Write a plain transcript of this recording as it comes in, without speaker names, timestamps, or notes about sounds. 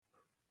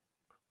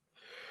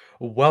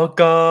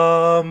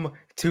Welcome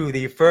to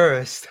the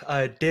first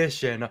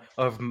edition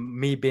of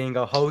me being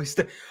a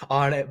host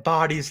on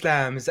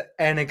Bodyslam's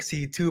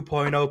NXT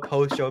 2.0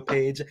 Post Show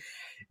page.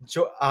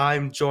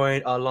 I'm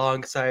joined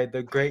alongside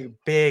the great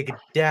Big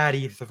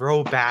Daddy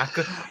Throwback.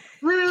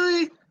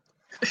 Really?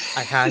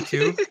 I had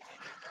to.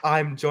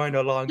 I'm joined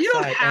You don't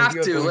alongside, and have we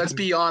are to. going Let's to.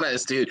 be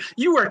honest, dude.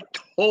 You were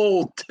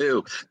told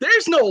to.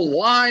 There's no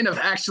line of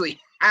actually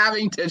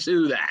having to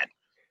do that.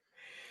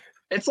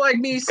 It's like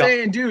me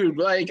saying, dude,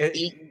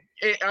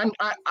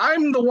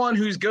 I'm the one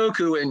who's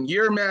Goku and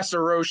you're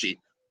Master Roshi.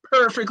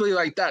 Perfectly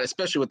like that,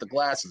 especially with the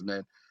glasses,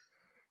 man.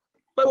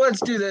 But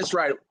let's do this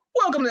right.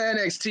 Welcome to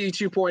NXT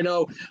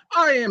 2.0.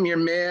 I am your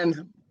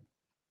man,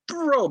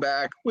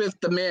 Throwback, with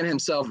the man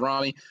himself,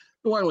 Rami,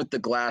 the one with the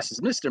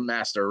glasses, Mr.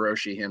 Master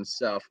Roshi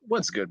himself.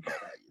 What's good, bud?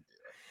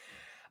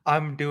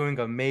 I'm doing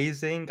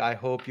amazing. I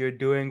hope you're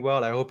doing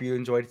well. I hope you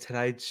enjoyed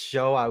tonight's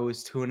show. I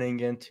was tuning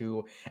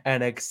into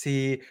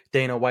NXT,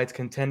 Dana White's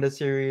Contender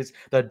Series,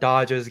 the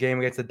Dodgers game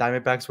against the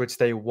Diamondbacks, which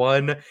they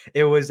won.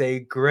 It was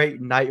a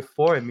great night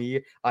for me.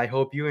 I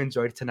hope you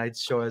enjoyed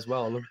tonight's show as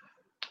well.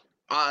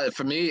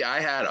 For me, I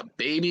had a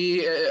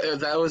baby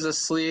that was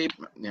asleep.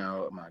 You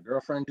know, my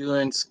girlfriend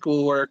doing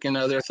schoolwork and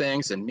other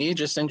things, and me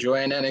just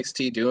enjoying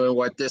NXT,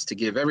 doing this to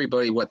give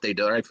everybody what they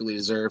rightfully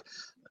deserve.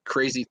 A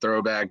crazy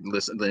throwback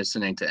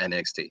listening to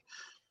NXT.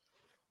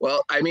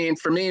 Well, I mean,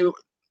 for me,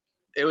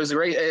 it was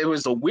great. It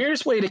was the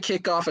weirdest way to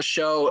kick off a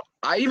show.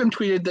 I even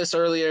tweeted this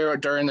earlier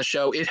during the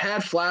show. It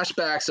had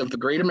flashbacks of the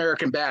Great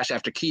American Bash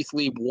after Keith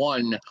Lee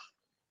won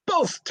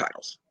both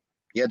titles.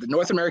 You had the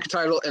North American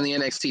title and the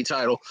NXT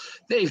title.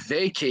 They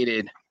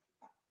vacated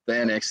the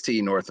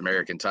NXT North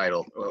American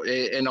title,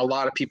 and a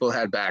lot of people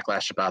had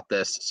backlash about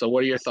this. So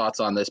what are your thoughts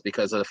on this?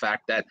 Because of the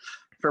fact that,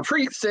 for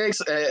Pete's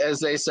sakes, as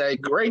they say,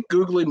 great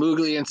googly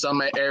moogly in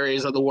some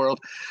areas of the world,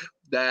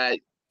 that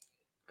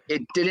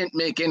it didn't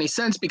make any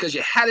sense because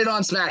you had it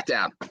on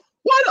SmackDown.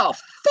 Why the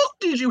fuck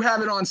did you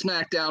have it on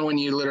SmackDown when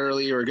you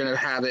literally were going to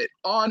have it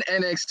on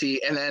NXT,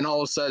 and then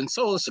all of a sudden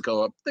Solo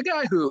Sikoa, the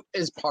guy who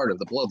is part of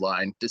the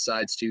bloodline,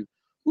 decides to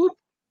whoop.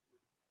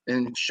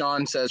 And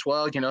Sean says,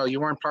 well, you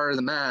weren't part of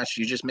the match.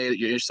 You just made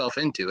yourself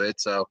into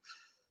it. So,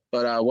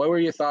 but what were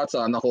your thoughts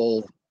on the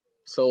whole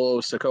Solo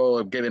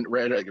Sikoa getting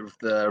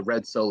the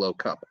red Solo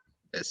Cup,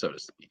 so to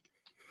speak?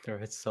 The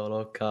Red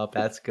Solo Cup,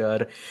 that's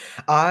good.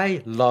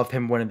 I loved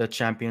him winning the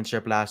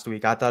championship last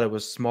week. I thought it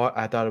was smart.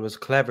 I thought it was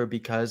clever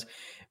because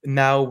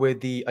now with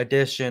the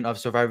addition of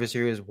Survivor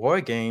Series War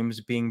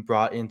Games being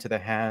brought into the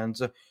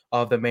hands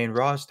of the main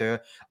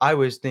roster, I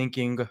was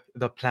thinking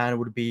the plan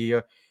would be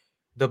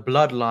the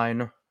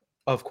bloodline,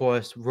 of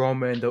course,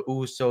 Roman, the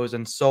Usos,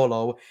 and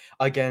Solo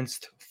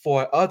against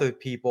four other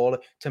people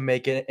to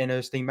make it an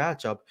interesting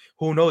matchup.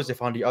 Who knows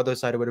if on the other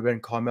side it would have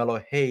been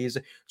Carmelo Hayes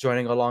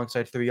joining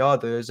alongside three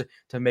others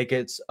to make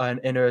it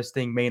an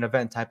interesting main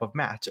event type of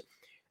match.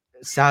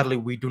 Sadly,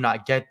 we do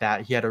not get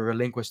that. He had to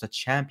relinquish the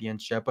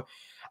championship.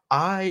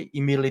 I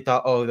immediately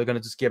thought, oh, they're going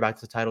to just give back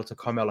the title to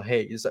Carmelo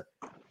Hayes.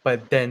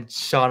 But then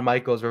Shawn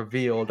Michaels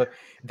revealed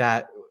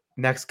that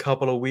next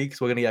couple of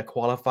weeks we're going to get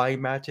qualifying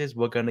matches.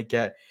 We're going to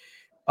get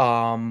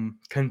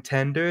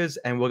contenders,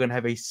 and we're going to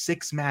have a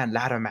 6-man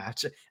ladder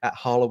match at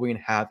Halloween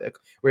Havoc.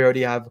 We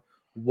already have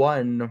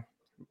one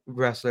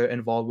wrestler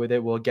involved with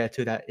it. We'll get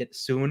to that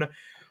soon.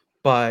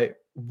 But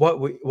what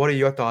are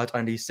your thoughts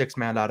on the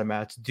 6-man ladder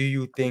match? Do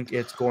you think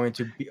it's going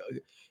to be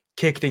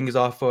kick things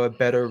off for a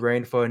better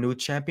reign for a new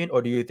champion,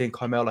 or do you think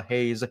Carmelo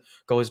Hayes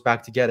goes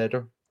back to get it?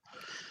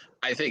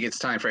 I think it's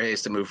time for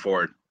Hayes to move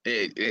forward.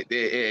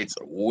 It's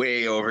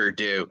way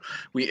overdue.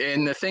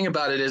 And the thing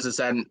about it is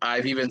that, and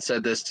I've even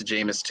said this to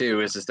Jameis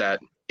too, is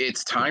that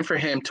it's time for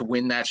him to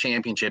win that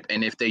championship.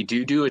 And if they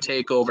do a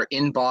takeover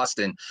in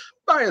Boston,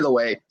 by the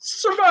way,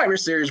 Survivor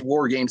Series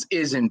War Games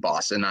is in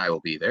Boston. I will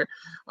be there.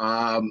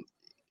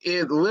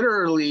 It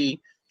literally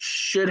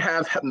should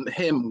have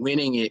him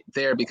winning it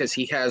there because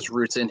he has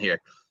roots in here.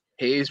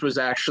 Hayes was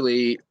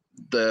actually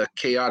the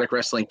Chaotic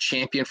Wrestling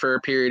champion for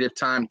a period of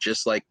time,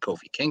 just like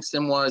Kofi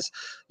Kingston was,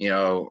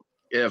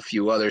 a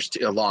few others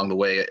along the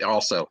way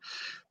also.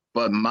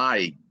 But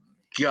my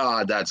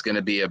God, that's going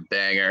to be a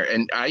banger.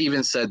 And I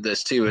even said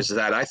this too, is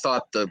that I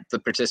thought the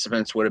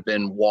participants would have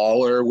been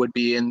Waller would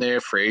be in there,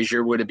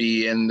 Frazier would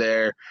be in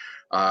there,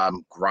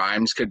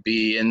 Grimes could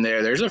be in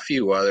there. There's a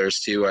few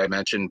others too I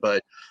mentioned,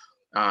 but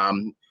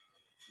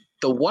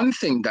the one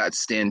thing that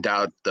stand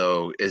out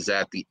though is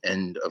at the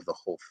end of the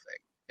whole thing.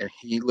 And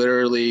he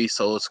literally,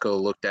 Solo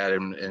Sikoa looked at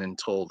him and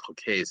told,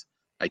 okay,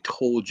 I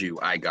told you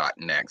I got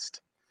next.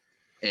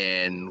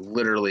 And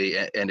literally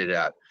ended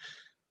up.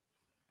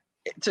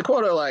 To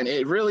quote a line,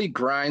 it really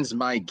grinds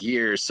my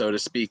gears, so to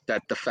speak,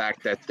 that the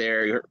fact that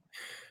they're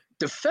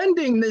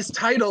defending this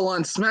title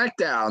on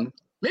SmackDown,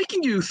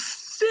 making you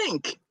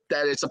think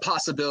that it's a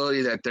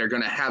possibility that they're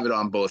going to have it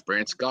on both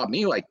brands, got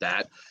me like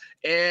that.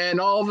 And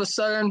all of a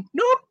sudden,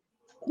 nope,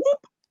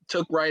 whoop,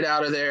 took right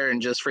out of there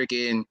and just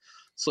freaking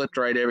slipped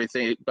right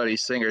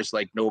everybody's fingers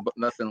like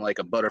nothing like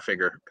a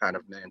Butterfinger kind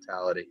of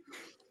mentality.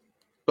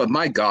 But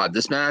my God,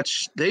 this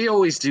match, they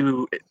always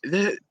do.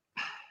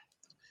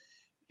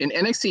 in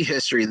NXT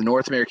history, the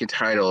North American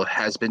title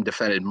has been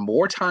defended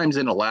more times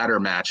in a ladder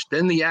match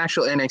than the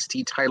actual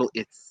NXT title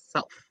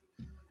itself.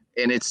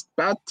 And it's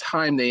about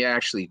time they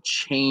actually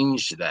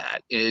changed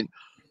that.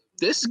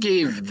 This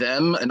gave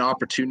them an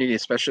opportunity,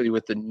 especially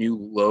with the new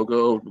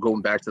logo,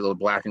 going back to the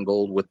black and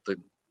gold with the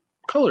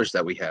colors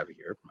that we have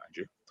here, mind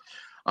you,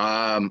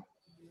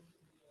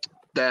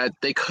 that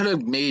they could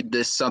have made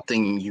this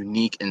something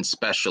unique and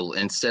special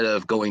instead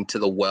of going to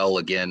the well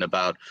again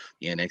about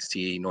the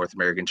NXT North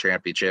American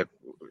Championship,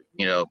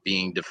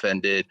 being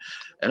defended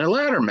in a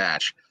ladder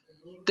match.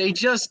 They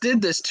just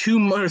did this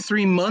 2 or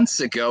 3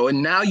 months ago,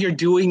 and now you're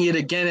doing it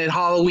again at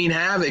Halloween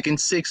Havoc in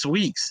 6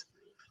 weeks.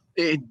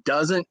 It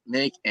doesn't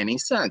make any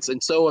sense.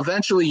 And so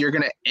eventually you're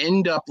going to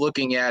end up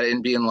looking at it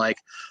and being like,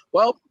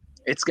 well,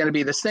 it's going to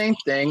be the same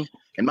thing.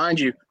 And mind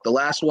you, the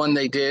last one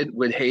they did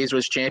with Hayes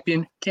was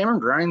champion, Cameron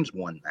Grimes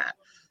won that.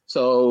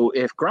 So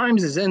if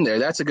Grimes is in there,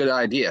 that's a good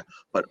idea.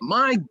 But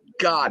my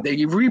God,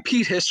 they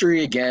repeat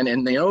history again,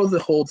 and they know the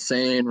whole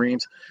saying,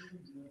 Reams,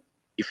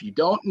 if you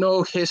don't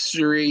know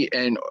history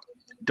and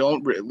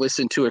don't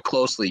listen to it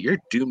closely, you're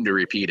doomed to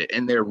repeat it.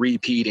 And they're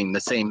repeating the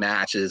same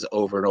matches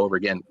over and over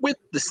again with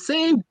the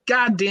same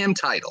goddamn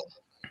title.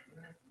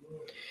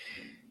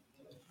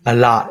 A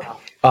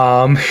lot.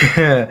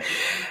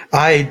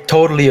 I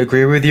totally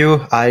agree with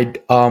you. I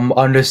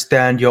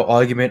understand your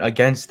argument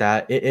against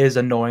that. It is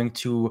annoying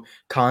to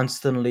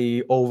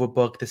constantly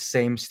overbook the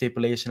same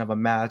stipulation of a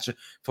match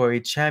for a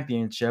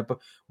championship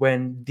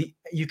when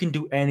you can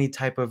do any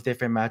type of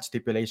different match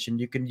stipulation.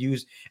 You can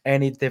use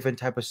any different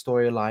type of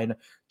storyline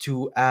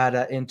to add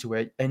into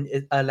it, and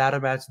a ladder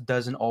match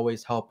doesn't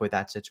always help with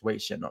that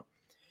situation.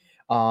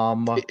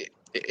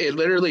 It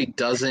literally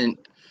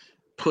doesn't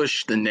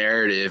push the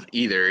narrative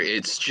either.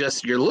 It's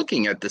just you're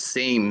looking at the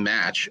same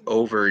match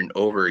over and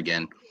over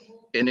again,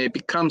 and it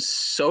becomes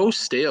so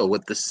stale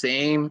with the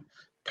same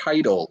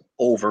title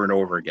over and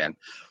over again.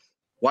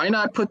 Why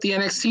not put the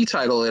NXT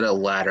title in a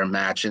ladder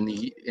match in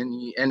the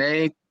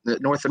NA, the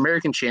North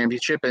American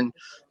Championship? And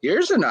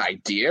here's an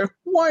idea: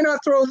 why not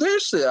throw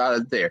this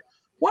out there?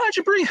 Why don't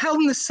you bring Hell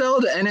in the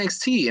Cell to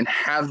NXT and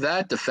have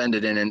that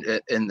defended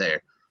in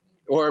there?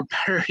 Or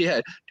better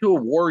yet, do a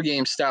war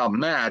game style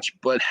match,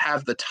 but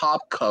have the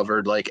top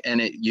covered like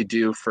you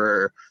do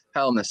for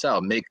Hell in the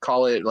Cell.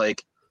 Call it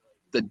like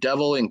the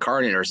Devil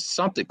Incarnate or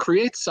something.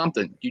 Create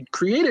something. You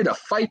created a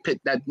fight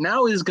pit that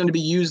now is going to be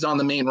used on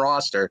the main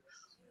roster.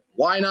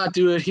 Why not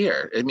do it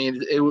here? I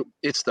mean,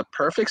 it's the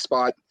perfect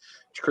spot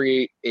to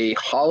create a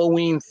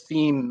Halloween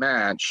themed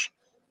match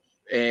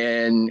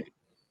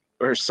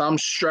or some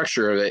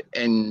structure of it,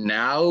 and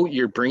now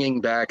you're bringing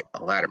back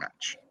a ladder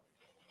match.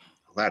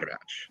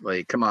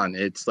 Like, come on,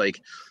 it's like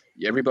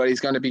everybody's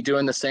going to be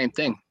doing the same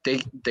thing.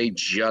 They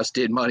just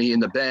did Money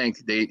in the Bank.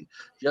 They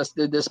just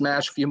did this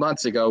match a few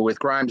months ago with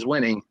Grimes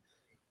winning.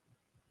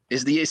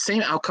 Is the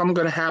same outcome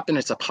going to happen?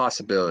 It's a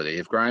possibility.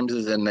 If Grimes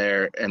is in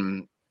there,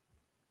 and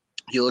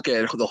you look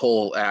at the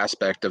whole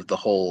aspect of the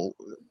whole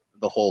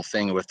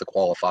thing with the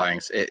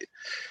qualifyings,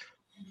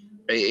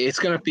 it's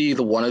going to be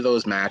one of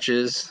those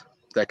matches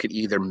that could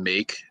either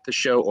make the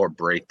show or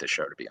break the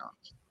show, to be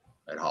honest,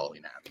 at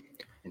Halloween Havoc.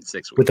 In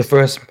 6 weeks.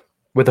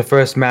 With the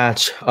first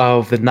match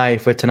of the night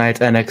for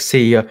tonight's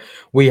NXT,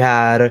 we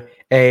had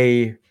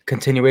a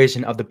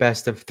continuation of the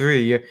best of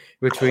 3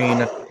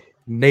 between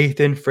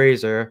Nathan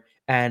Fraser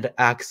and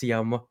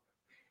Axiom.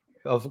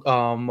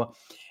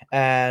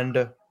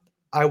 And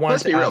I wanted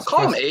Let's be to real. ask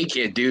Call him first,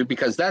 A-Kid, dude,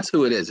 because that's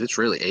who it is. It's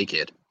really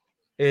A-Kid.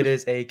 It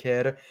is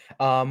A-Kid.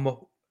 I'm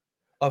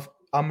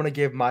gonna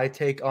give my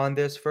take on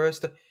this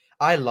first.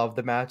 I love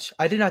the match.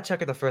 I did not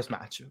check out the first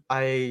match.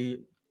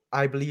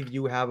 I believe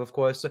you have, of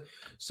course.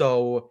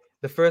 So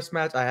the first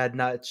match I had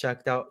not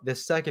checked out. The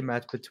second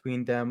match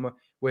between them,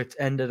 which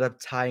ended up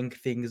tying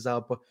things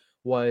up,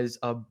 was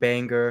a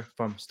banger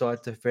from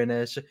start to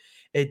finish.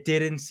 It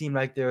didn't seem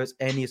like there was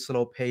any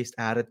slow paced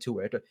added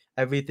to it.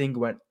 Everything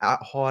went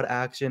at hard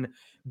action,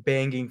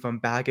 banging from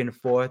back and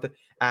forth.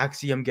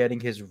 Axiom getting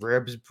his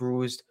ribs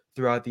bruised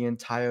throughout the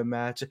entire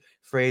match.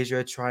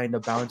 Frazier trying to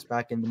bounce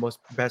back in the most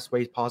best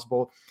ways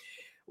possible.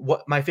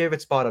 What my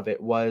favorite spot of it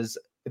was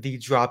the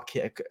drop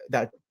kick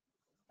that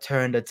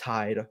turned the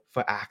tide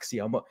for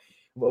Axiom.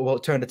 Will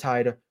turn the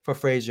tide for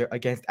Frazier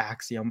against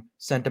Axiom,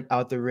 sent him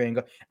out the ring,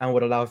 and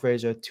would allow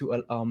Frazier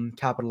to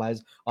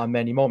capitalize on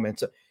many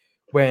moments.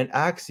 When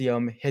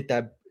Axiom hit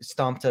that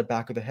stomp to the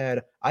back of the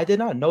head, I did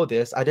not know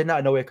this. I did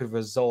not know it could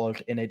result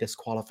in a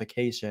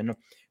disqualification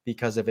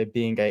because of it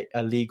being a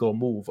illegal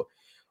move.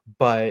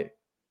 But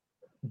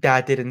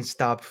that didn't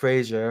stop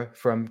Frazier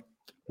from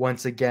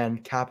once again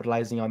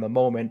capitalizing on the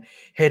moment,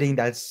 hitting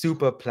that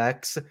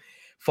superplex,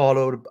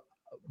 followed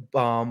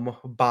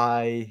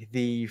by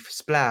the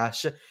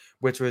splash,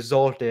 which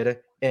resulted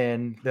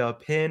in the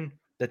pin,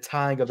 the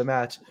tying of the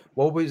match,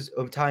 what was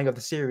tying of the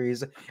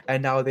series,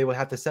 and now they will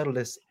have to settle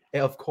this,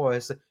 of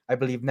course, I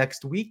believe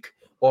next week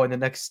or in the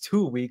next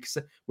 2 weeks,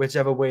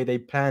 whichever way they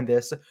plan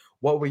this.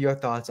 What were your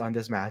thoughts on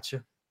this match?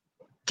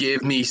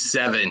 Give me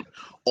 7.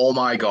 Oh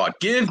my God.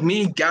 Give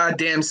me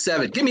goddamn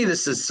 7. Give me the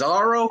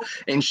Cesaro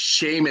and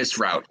Sheamus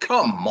route.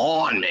 Come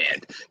on, man.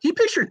 You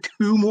picture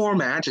 2 more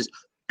matches.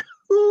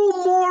 2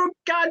 more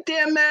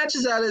goddamn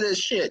matches out of this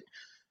shit.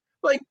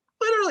 Like,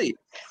 literally,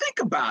 think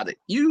about it.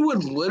 You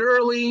would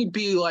literally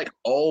be like,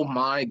 oh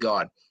my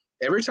God.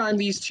 Every time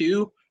these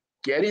two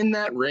get in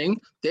that ring,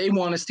 they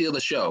want to steal the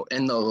show.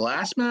 And the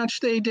last match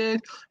they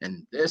did,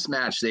 and this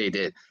match they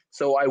did.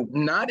 So I'm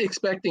not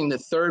expecting the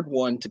third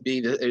one to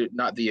be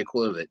not the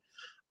equivalent.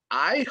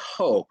 I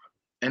hope,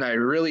 and I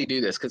really do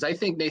this, because I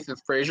think Nathan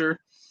Frazier,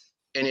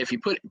 and if you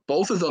put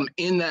both of them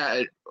in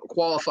that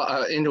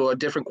into a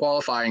different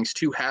qualifyings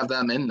to have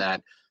them in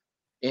that,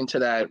 into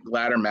that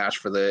ladder match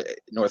for the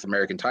North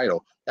American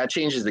title, that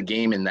changes the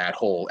game in that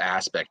whole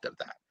aspect of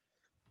that.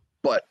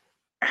 But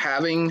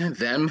having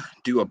them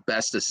do a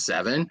best of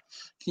 7,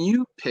 can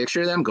you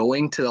picture them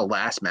going to the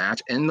last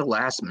match? And the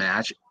last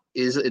match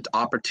is an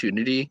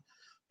opportunity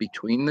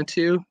between the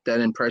two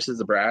that impresses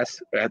the brass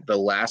at the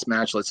last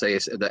match. Let's say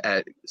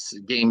at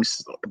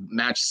games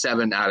match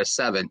 7 out of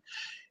 7,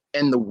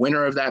 and the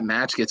winner of that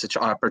match gets an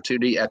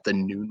opportunity at the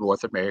new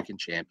North American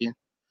champion.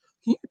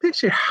 Can you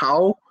picture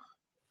how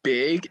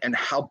big and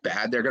how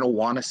bad they're going to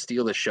want to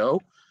steal the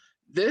show?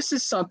 This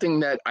is something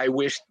that I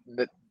wish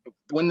that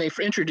when they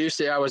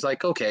introduced it, I was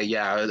like, okay,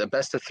 yeah, the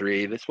best of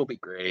 3. This will be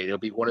great. It'll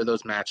be one of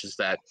those matches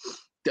that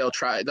they'll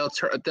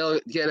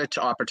get an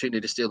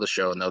opportunity to steal the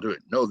show, and they'll do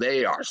it. No,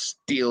 they are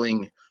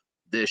stealing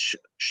this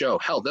show.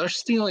 Hell, they're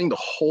stealing the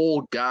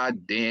whole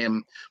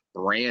goddamn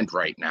brand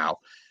right now,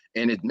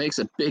 and it makes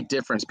a big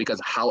difference because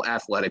of how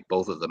athletic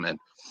both of them are.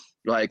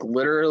 Like,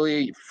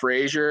 literally,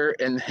 Frazier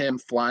and him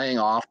flying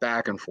off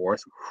back and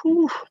forth.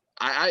 Whew,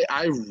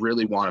 I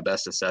really want a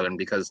best of 7,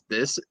 because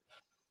this,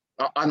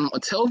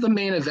 until the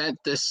main event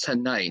this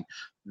tonight,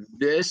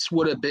 this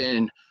would have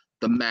been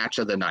the match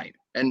of the night.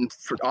 And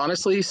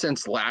honestly,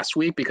 since last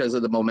week, because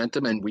of the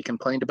momentum, and we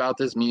complained about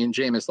this, me and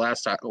James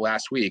last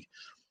week,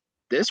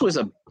 this was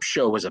a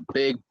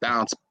big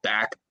bounce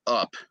back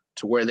up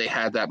to where they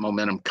had that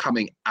momentum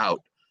coming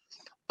out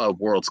of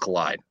Worlds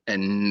Collide,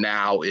 and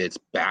now it's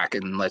back,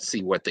 and let's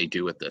see what they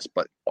do with this.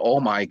 But oh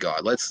my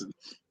God,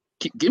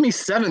 give me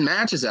 7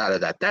 matches out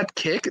of that. That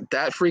kick,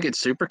 that freaking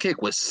super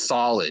kick was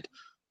solid.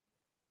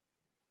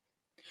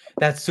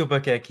 That super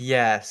kick,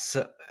 yes.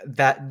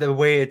 That the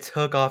way it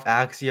took off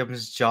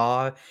Axiom's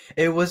jaw,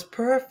 it was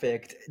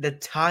perfect. The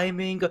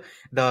timing,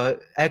 the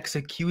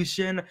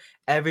execution,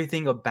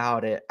 everything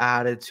about it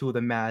added to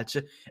the match.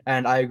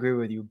 And I agree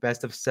with you.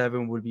 Best of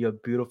 7 would be a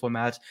beautiful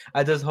match.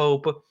 I just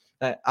hope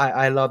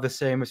I love the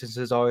Sheamus and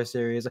Cesaro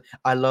series.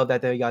 I love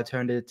that they got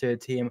turned into a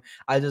team.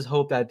 I just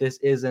hope that this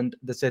isn't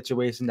the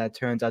situation that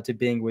turns out to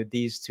being with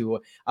these two.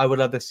 I would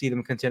love to see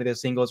them continue their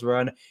singles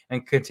run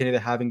and continue to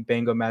having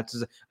banger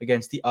matches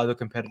against the other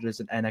competitors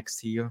in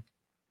NXT.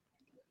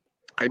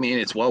 I mean,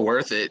 it's well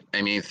worth it.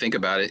 I mean, think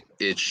about it.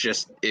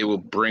 It will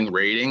bring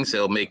ratings.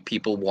 It'll make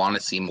people want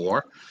to see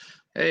more.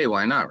 Hey,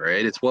 why not,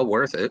 right? It's well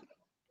worth it.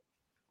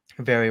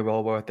 Very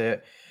well worth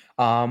it.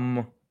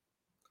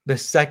 The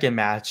second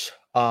match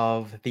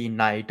of the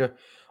night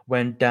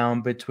went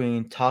down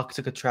between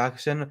Toxic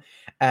Attraction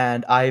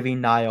and Ivy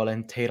Nile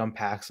and Tatum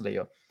Paxley.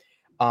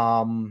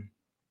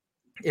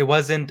 It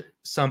wasn't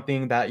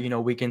something that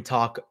we can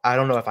talk. I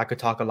don't know if I could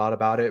talk a lot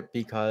about it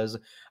because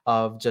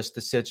of just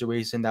the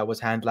situation that was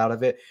handled out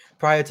of it.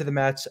 Prior to the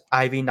match,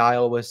 Ivy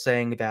Nile was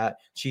saying that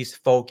she's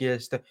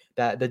focused,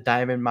 that the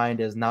Diamond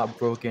Mind is not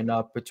broken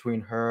up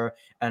between her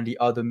and the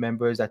other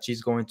members, that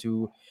she's going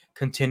to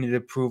continue to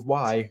prove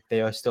why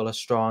they are still a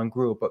strong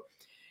group.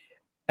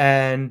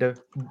 And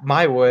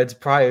my words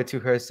prior to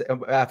her,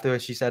 after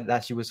she said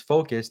that she was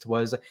focused,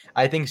 was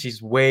I think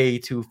she's way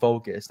too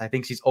focused. I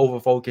think she's over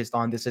focused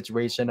on the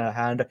situation at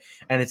hand,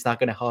 and it's not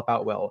going to help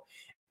out well.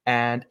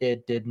 And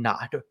it did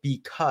not,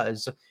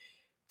 because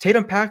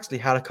Tatum Paxley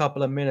had a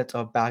couple of minutes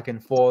of back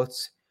and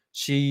forths.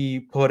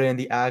 She put in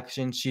the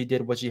action. She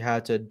did what she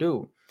had to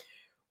do.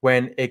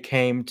 When it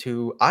came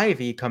to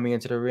Ivy coming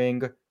into the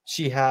ring,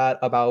 she had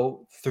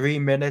about 3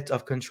 minutes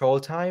of control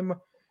time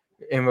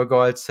in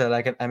regards to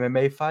like an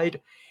MMA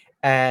fight,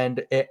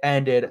 and it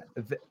ended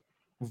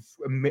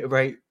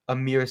right a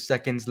mere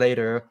seconds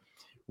later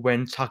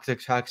when Toxic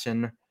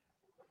Attraction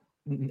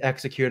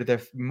executed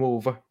their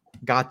move,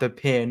 got the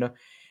pin,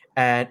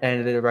 and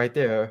ended it right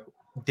there.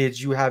 Did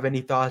you have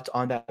any thoughts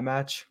on that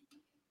match?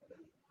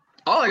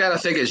 All I gotta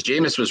think is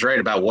Jameis was right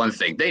about one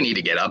thing. They need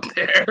to get up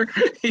there.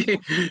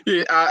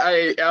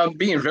 I'm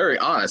being very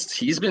honest.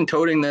 He's been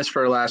toting this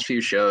for the last few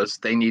shows.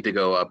 They need to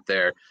go up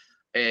there.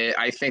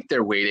 I think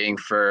they're waiting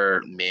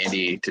for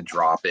Mandy to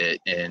drop it,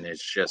 and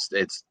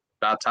it's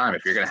about time.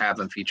 If you're gonna have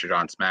them featured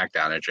on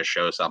SmackDown, it just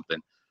shows something.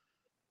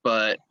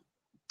 But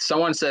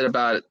someone said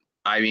about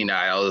Ivy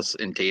Niles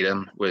and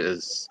Tatum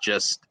was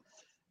just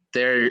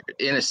they're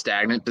in a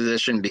stagnant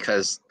position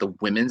because the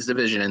women's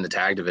division and the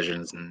tag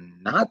division is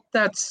not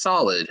that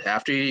solid.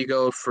 After you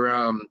go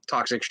from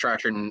Toxic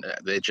Extraction,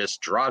 it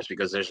just drops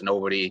because there's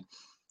nobody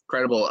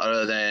credible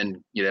other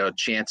than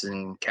Chance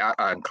and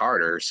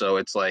Carter. So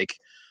it's like,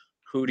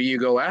 who do you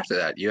go after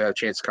that? You have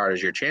Chance Carter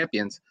as your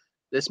champions.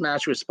 This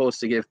match was supposed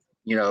to give,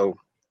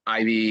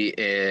 Ivy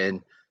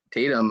and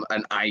Tatum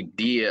an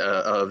idea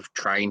of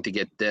trying to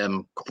get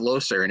them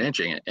closer and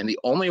inching it. And the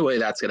only way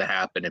that's going to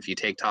happen if you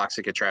take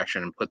Toxic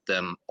Attraction and put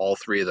them, all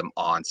three of them,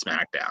 on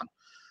SmackDown.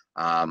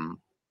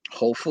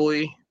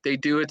 Hopefully they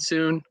do it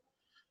soon.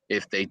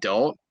 If they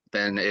don't,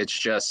 then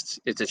it's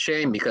a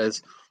shame,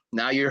 because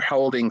now you're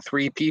holding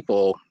three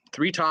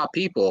top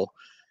people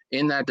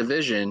in that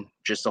division,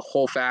 just a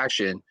whole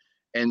faction,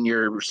 and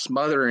you're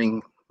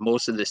smothering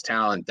most of this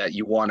talent that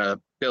you want to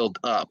build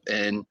up.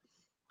 And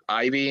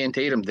Ivy and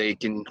Tatum, they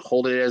can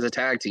hold it as a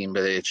tag team,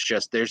 but it's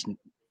just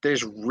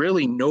there's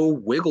really no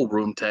wiggle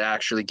room to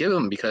actually give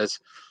them, because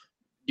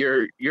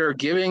you're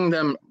giving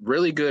them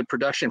really good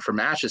production for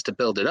matches to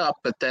build it up,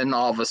 but then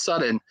all of a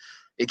sudden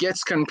it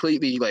gets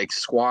completely like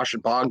squashed,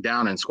 bogged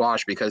down and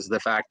squashed, because of the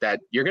fact that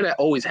you're going to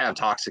always have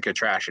Toxic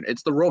Attraction.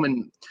 It's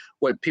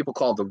what people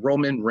call the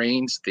Roman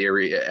Reigns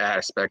theory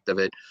aspect of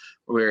it,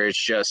 where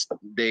it's just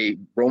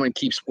Roman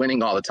keeps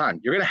winning all the time.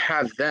 You're going to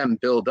have them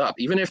build up.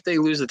 Even if they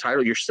lose the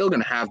title, you're still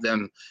going to have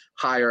them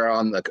higher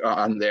on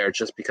there,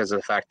 just because of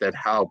the fact that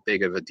how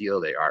big of a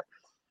deal they are.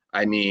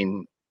 I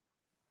mean,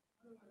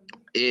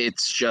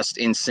 it's just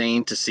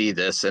insane to see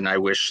this, and I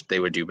wish they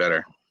would do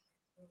better.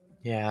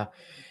 Yeah.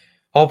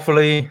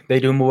 Hopefully they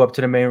do move up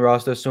to the main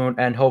roster soon,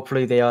 and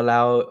hopefully they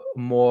allow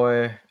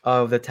more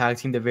of the tag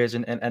team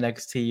division and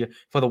NXT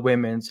for the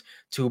women's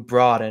to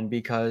broaden,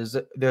 because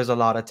there's a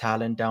lot of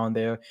talent down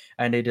there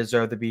and they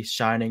deserve to be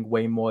shining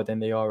way more than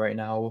they are right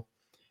now.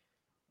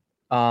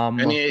 I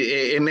mean,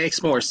 it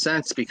makes more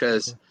sense,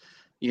 because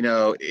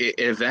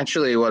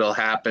eventually what'll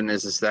happen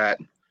is that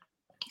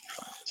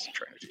I was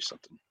trying to do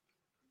something.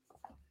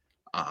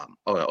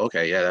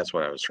 Okay, yeah, that's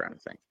what I was trying to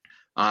think.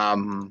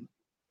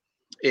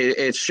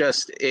 It's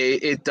just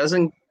it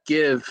doesn't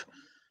give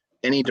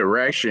any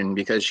direction,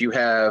 because you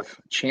have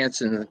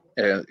Chance and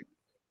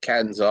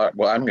Catanzaro.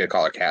 Well, I'm going to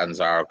call it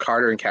Catanzaro.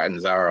 Carter and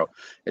Catanzaro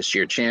as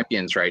your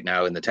champions right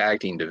now in the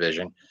tag team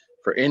division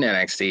in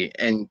NXT,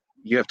 and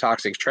you have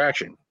Toxic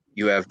Attraction.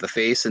 You have the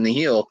face and the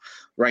heel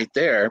right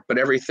there, but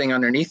everything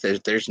underneath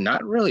it, there's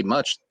not really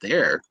much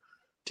there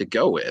to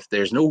go with.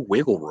 There's no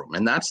wiggle room,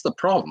 and that's the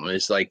problem.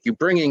 Is like you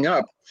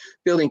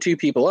building two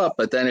people up,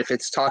 but then if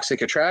it's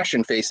Toxic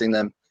Attraction facing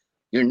them,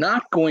 you're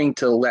not going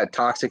to let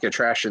Toxic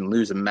Attraction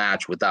lose a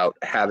match without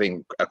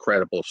having a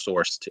credible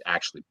source to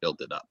actually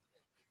build it up.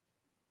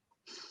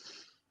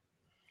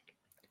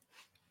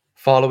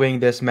 Following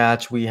this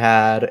match, we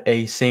had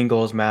a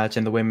singles match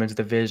in the women's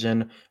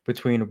division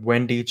between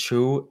Wendy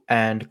Choo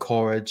and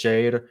Cora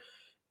Jade.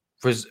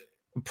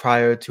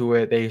 Prior to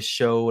it, they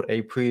showed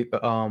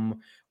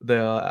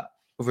the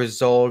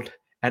result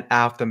and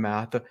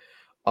aftermath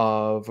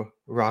of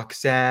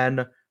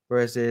Roxanne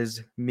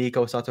versus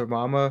Miko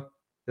Satomama.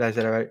 Did I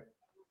say that right?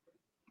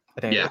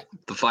 I think I did.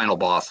 The final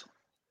boss.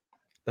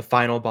 The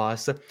final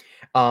boss.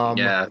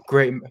 Yeah.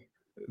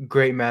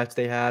 Great match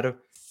they had.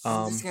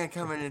 I'm just gonna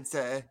come in and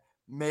say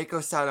Mako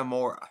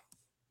Satomura.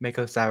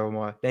 Mako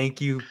Satomura. Thank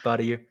you,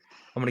 buddy. I'm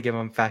gonna give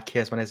him a fat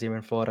kiss when I see him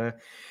in Florida.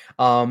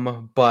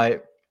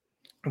 But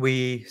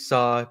we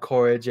saw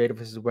Cora Jade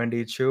versus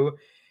Wendy Choo.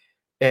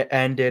 It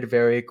ended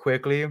very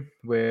quickly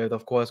with,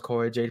 of course,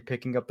 Cora Jade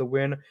picking up the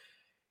win.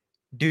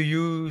 Do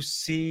you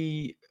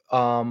see,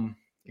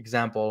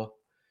 example,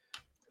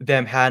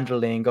 them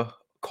handling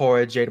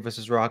Cora Jade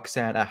versus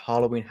Roxanne at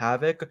Halloween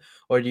Havoc,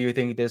 or do you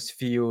think this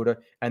feud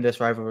and this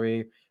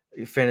rivalry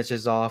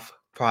finishes off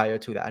prior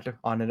to that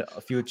on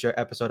a future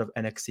episode of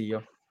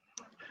NXT?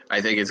 I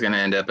think it's going to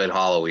end up at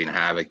Halloween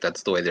Havoc.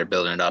 That's the way they're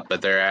building it up.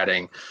 But they're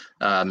adding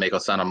Mako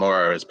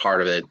Satomura as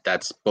part of it.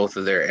 That's both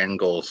of their end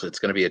goals. It's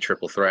going to be a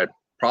triple threat,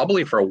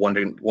 probably for a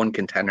one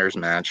contenders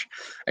match.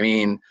 I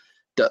mean,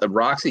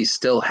 Roxy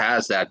still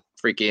has that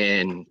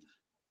freaking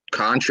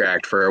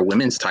contract for a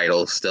women's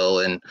title still,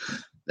 and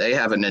they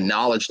haven't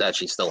acknowledged that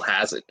she still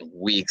has it in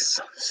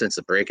weeks since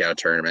the breakout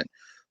tournament.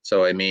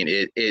 So I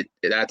mean,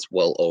 that's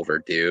well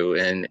overdue,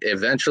 and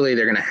eventually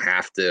they're going to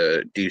have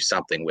to do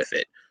something with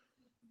it.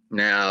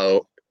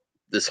 Now,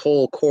 this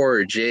whole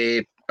Cora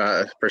Jade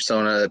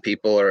persona that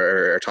people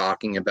are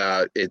talking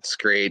about, it's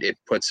great. It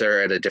puts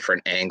her at a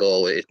different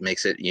angle. It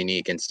makes it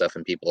unique and stuff,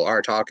 and people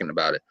are talking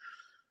about it.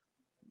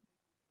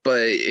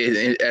 But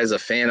as a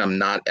fan, I'm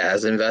not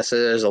as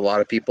invested as a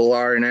lot of people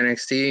are in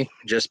NXT,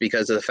 just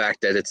because of the fact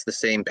that it's the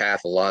same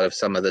path. A lot of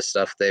some of the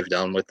stuff they've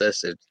done with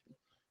this,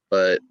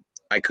 but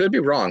I could be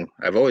wrong.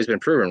 I've always been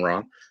proven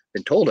wrong,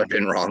 been told I've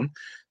been wrong.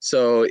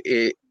 So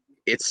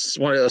it's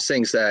one of those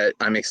things that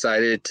I'm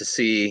excited to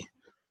see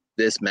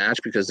this match,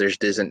 because there's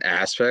different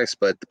aspects.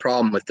 But the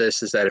problem with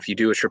this is that if you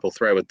do a triple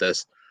threat with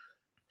this,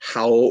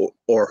 how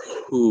or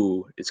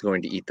who is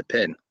going to eat the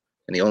pin?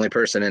 And the only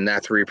person in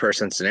that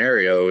 3-person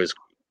scenario is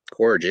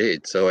Cora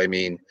Jade. So, I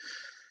mean,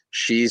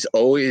 she's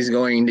always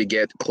going to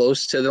get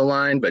close to the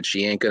line, but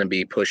she ain't going to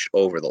be pushed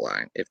over the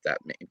line, if that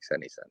makes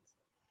any sense.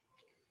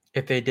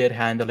 If they did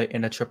handle it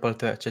in a triple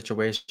threat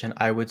situation,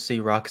 I would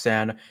see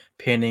Roxanne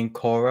pinning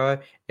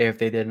Cora if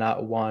they did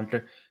not want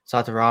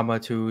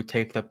Sakuraba to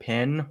take the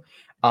pin.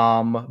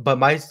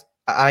 But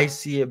I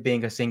see it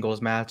being a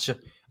singles match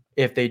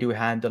if they do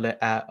handle it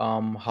at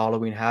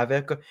Halloween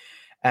Havoc.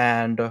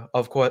 And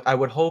of course, I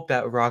would hope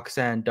that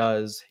Roxanne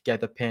does get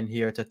the pin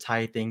here to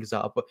tie things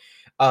up.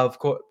 Of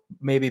course,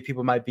 maybe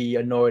people might be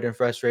annoyed and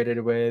frustrated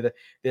with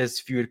this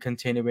feud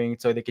continuing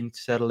so they can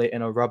settle it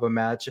in a rubber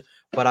match.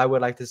 But I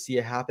would like to see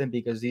it happen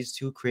because these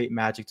two create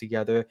magic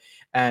together,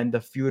 and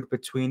the feud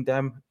between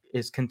them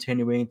is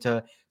continuing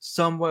to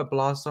somewhat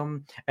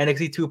blossom.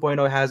 NXT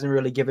 2.0 hasn't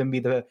really given me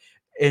the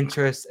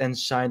interest and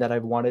shine that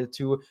I've wanted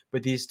to,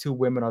 but these two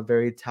women are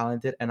very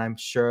talented, and I'm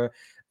sure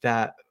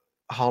that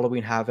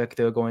Halloween Havoc,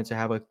 they're going to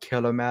have a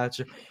killer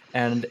match.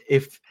 And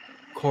if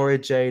Cora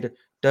Jade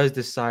does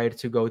decide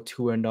to go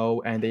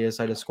 2-0 and they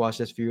decide to squash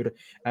this feud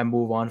and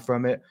move on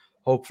from it,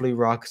 hopefully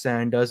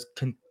Roxanne does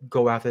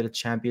go after the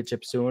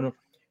championship soon,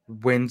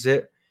 wins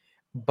it.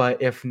 But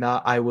if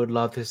not, I would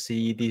love to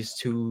see these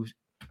two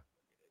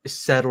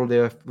settle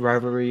their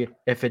rivalry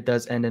if it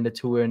does end in a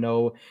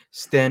 2-0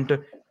 stint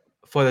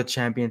for the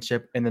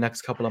championship in the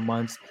next couple of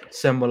months,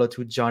 similar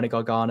to Johnny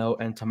Gargano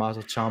and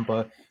Tommaso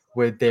Ciampa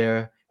with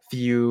their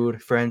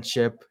feud,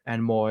 friendship,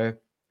 and more.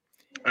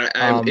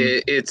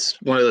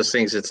 It's one of those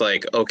things. It's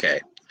like,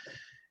 okay,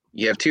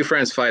 you have two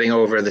friends fighting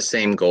over the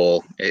same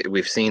goal.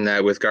 We've seen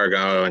that with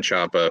Gargano and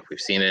Ciampa. We've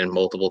seen it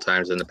multiple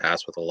times in the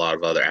past with a lot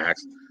of other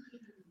acts.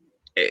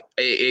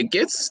 It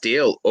gets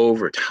stale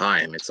over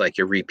time. It's like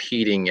you're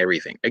repeating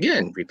everything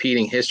again,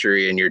 repeating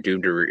history, and you're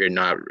doomed to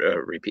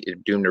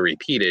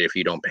repeat it if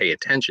you don't pay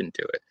attention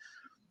to it.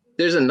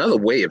 There's another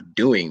way of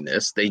doing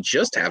this. They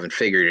just haven't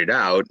figured it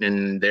out,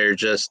 and they're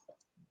just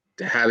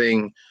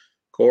having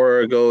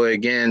Cora go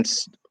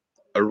against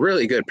a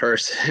really good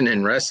person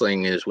in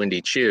wrestling is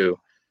Wendy Chu,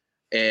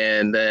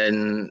 and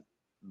then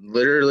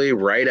literally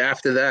right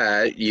after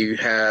that, you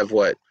have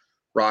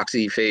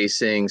Roxy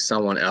facing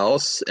someone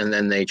else, and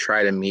then they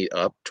try to meet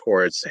up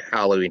towards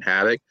Halloween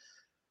Havoc.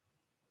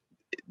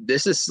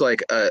 This is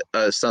like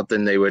a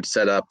something they would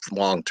set up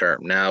long term.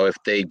 Now, if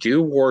they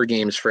do War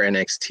Games for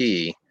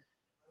NXT,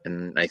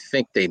 and I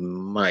think they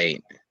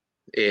might,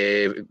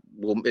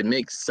 it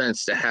makes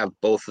sense to have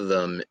both of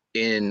them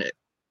in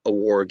a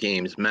War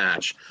Games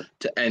match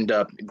to end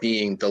up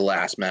being the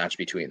last match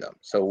between them.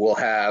 So we'll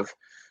have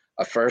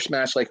a first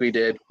match like we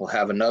did. We'll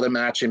have another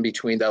match in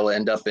between that'll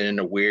end up in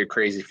a weird,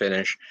 crazy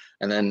finish.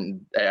 And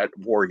then at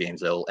War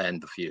Games, it'll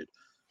end the feud.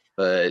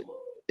 But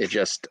it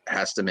just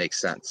has to make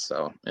sense.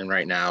 So, and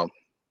right now,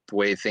 the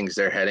way things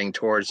they're heading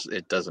towards,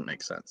 it doesn't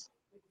make sense.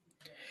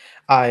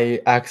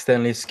 I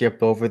accidentally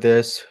skipped over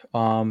this.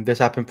 This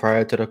happened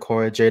prior to the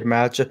Cora Jade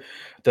match.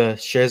 The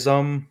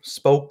Schism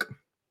spoke.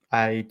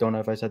 I don't know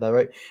if I said that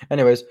right.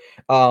 Anyways,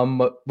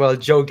 well,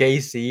 Joe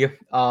Gacy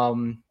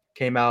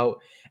came out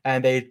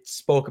and they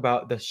spoke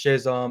about the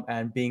Schism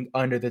and being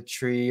under the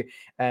tree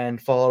and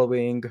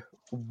following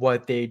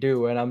what they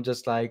do. And I'm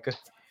just like,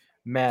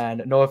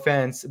 man, no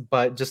offense,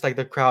 but just like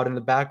the crowd in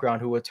the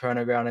background who would turn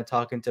around and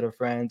talking to the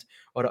friends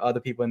or the other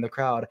people in the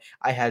crowd,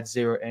 I had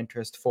zero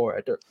interest for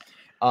it.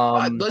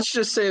 Let's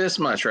just say this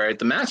much, right?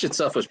 The match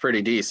itself was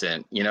pretty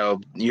decent. You know,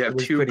 you have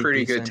two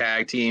pretty good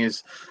tag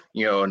teams,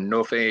 you know,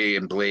 Nofe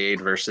and Blade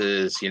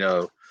versus, you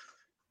know,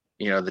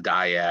 the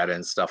Dyad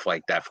and stuff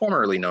like that,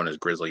 formerly known as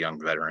Grizzly Young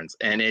Veterans.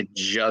 And it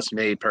just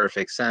made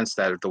perfect sense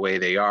that the way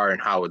they are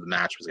and how the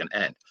match was going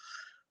to end.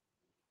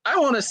 I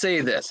want to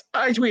say this.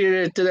 I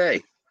tweeted it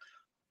today.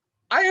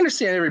 I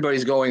understand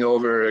everybody's going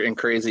over and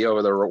crazy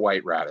over the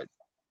White Rabbit,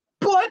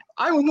 but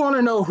I want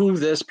to know who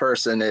this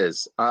person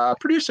is.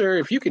 Producer,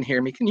 if you can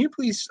hear me, can you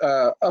please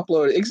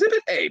upload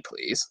Exhibit A,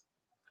 please?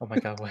 Oh my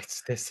God,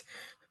 what's this?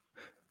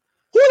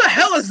 Who the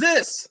hell is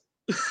this?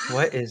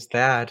 What is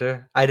that?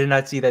 I did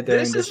not see that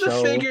during the show. This is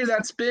the figure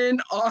that's been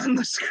on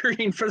the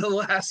screen for the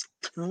last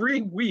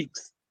 3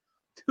 weeks,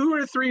 2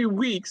 or 3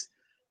 weeks,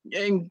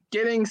 and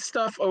getting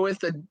stuff with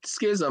the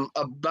Schism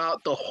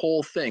about the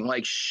whole thing,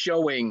 like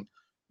showing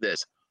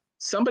this.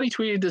 Somebody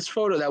tweeted this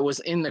photo that was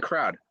in the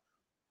crowd.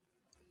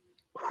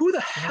 Who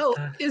the hell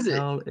is it?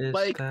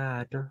 Like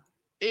that?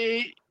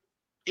 It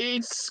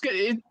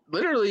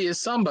literally is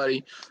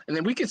somebody, and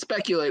then we can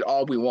speculate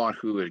all we want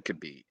who it could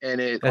be, and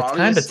it's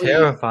kind of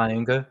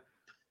terrifying.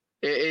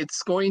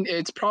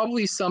 It's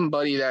probably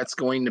somebody that's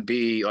going to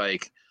be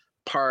like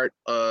part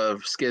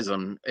of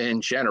Schism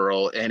in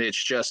general, and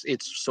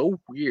it's so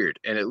weird.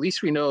 And at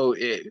least we know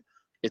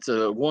it's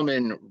a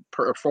woman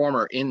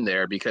performer in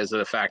there because of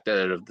the fact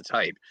that of the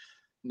type.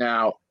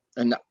 Now,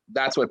 and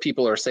that's what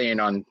people are saying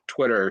on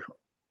Twitter,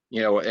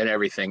 you know, and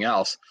everything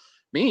else.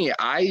 Me,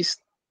 I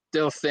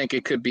still think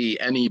it could be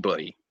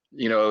anybody.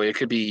 You know, it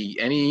could be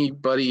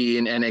anybody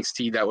in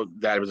NXT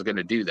that was going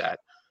to do that.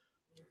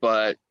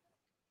 But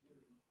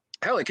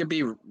hell, it could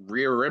be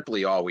Rhea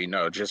Ripley, all we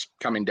know, just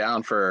coming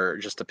down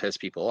just to piss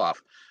people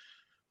off.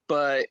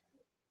 But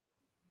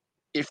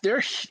if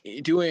they're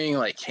doing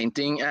like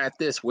hinting at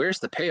this, where's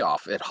the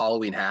payoff at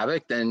Halloween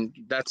Havoc? Then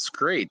that's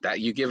great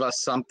that you give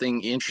us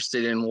something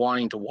interested in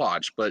wanting to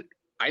watch. But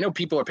I know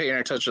people are paying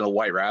attention to the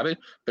White Rabbit,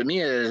 but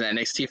me as an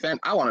NXT fan,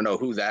 I want to know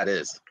who that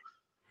is.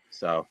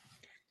 So,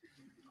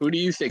 who do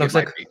you think Looks it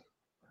might like be?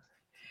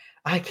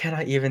 I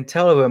cannot even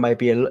tell who it might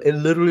be. It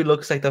literally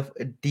looks like the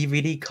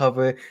DVD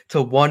cover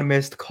to One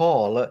Missed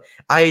Call.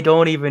 I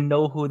don't even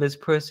know who this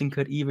person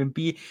could even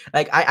be.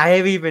 Like I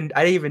didn't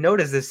even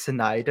notice this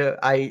tonight.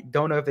 I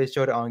don't know if they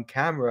showed it on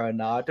camera or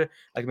not.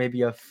 Like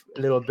maybe a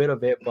little bit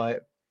of it,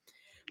 but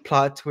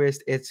plot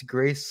twist: it's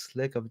Grace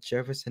Slick of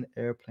Jefferson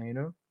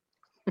Airplaner.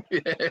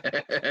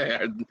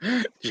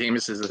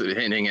 James is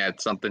hinting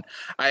at something.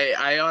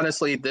 I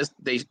honestly,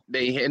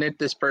 they hinted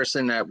this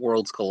person at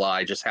Worlds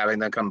Collide, just having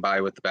them come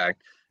by with the bag,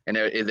 and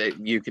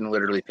you can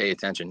literally pay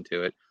attention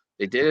to it.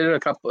 They did it a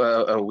couple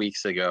of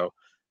weeks ago,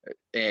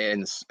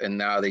 and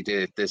now they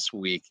did it this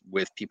week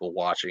with people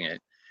watching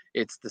it.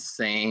 It's the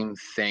same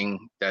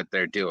thing that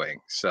they're doing.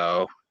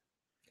 So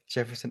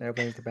Jefferson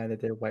Airplane is the band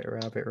that did White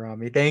Rabbit,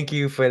 Rami. Thank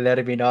you for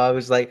letting me know. I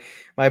was like,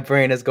 my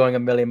brain is going a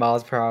million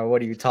miles per hour.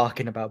 What are you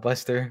talking about,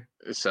 Buster?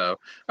 all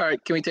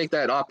right, can we take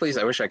that off, please?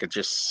 I wish I could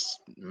just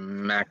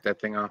smack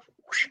that thing off,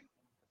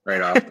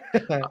 right off.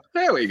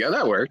 There we go.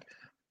 That worked.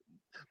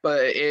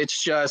 But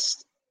it's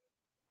just,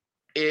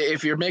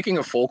 if you're making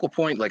a focal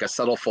point, like a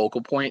subtle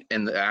focal point,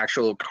 and the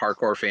actual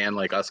hardcore fan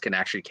like us can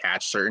actually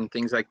catch certain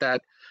things like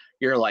that,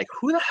 you're like,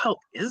 who the hell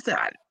is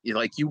that?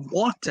 You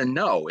want to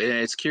know, and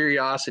it's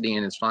curiosity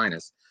in its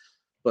finest.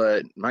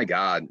 But my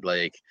God,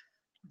 like,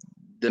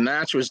 the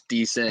match was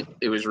decent.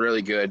 It was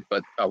really good,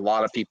 but a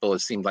lot of people, it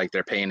seemed like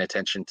they're paying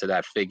attention to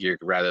that figure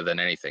rather than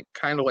anything.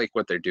 Kind of like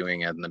what they're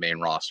doing in the main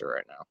roster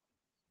right now.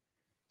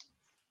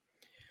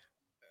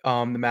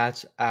 The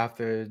match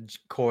after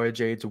Cora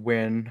Jade's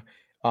win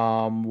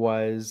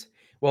was,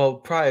 well,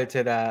 prior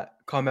to that,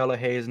 Carmelo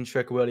Hayes and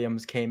Trick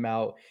Williams came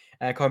out,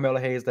 and Carmelo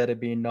Hayes let it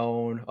be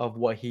known of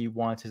what he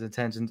wants his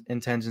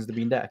intentions to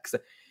be next.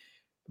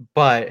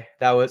 But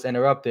that was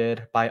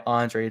interrupted by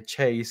Andre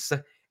Chase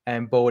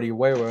and Bodie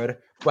Wayward,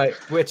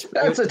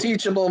 That's a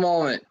teachable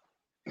moment.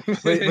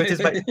 Which is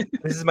this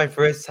is my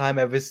first time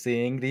ever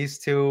seeing these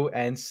two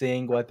and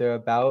seeing what they're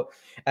about.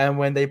 And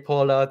when they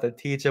pulled out the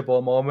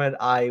teachable moment,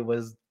 I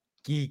was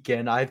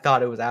geeking. I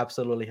thought it was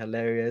absolutely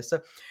hilarious.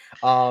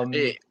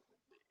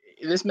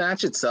 This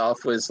match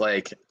itself was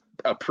like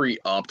a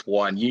pre-upped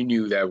one. You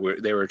knew that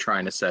they were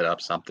trying to set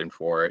up something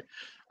for it.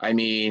 I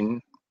mean,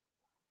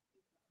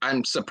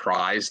 I'm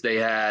surprised they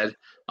had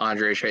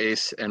Andre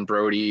Chase and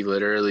Brody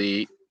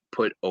literally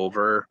put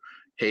over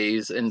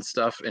Hayes and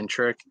stuff and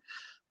Trick,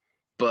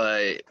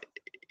 but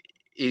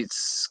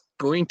it's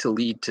going to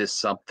lead to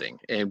something,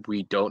 and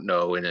we don't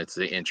know, and it's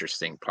the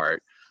interesting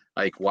part.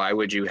 Like, why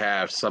would you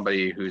have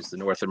somebody who's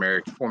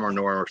the former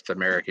North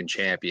American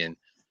champion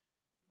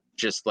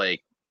just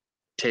like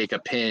take a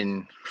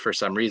pin for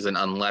some reason,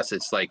 unless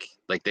it's like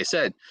they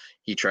said,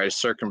 he tried to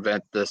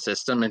circumvent the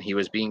system and he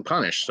was being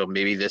punished. So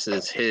maybe this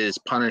is his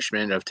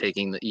punishment of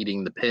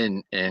eating the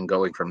pin and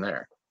going from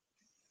there.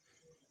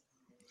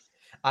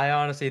 I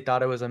honestly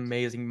thought it was an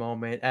amazing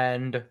moment.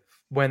 And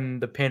when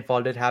the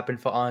pinfall did happen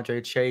for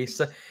Andre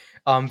Chase,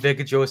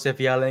 Vic Joseph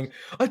yelling,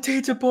 a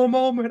teachable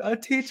moment, a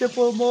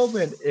teachable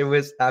moment. It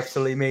was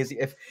absolutely amazing.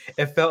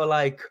 It felt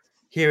like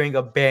hearing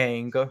a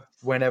bang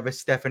whenever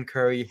Stephen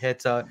Curry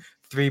hits a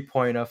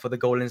 3-pointer for the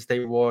Golden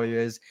State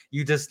Warriors.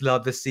 You just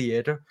love to see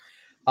it.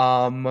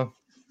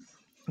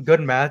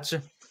 Good match.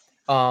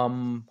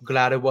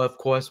 Glad it, of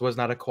course, was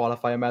not a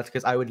qualifier match,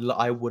 because I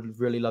would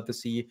really love to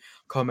see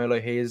Carmelo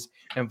Hayes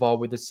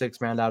involved with the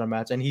 6-man ladder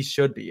match, and he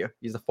should be.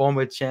 He's a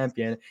former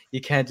champion.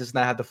 You can't just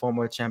not have the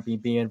former champion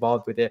be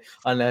involved with it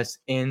unless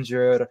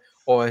injured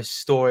or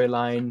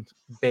storyline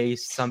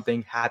based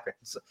something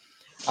happens.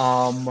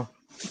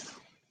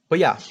 But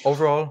yeah,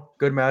 overall,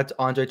 good match.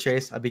 Andre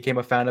Chase, I became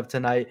a fan of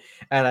tonight,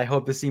 and I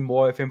hope to see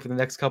more of him for the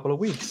next couple of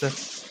weeks.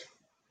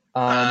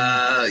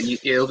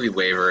 It'll be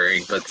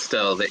wavering, but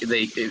still,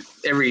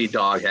 every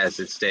dog has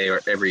its day, or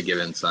every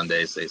given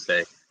Sunday, as they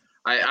say.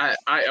 I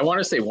want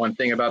to say one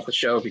thing about the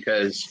show,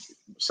 because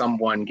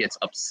someone gets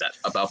upset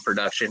about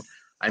production.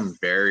 I'm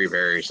very,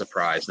 very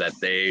surprised that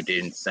they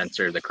didn't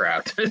censor the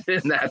crowd.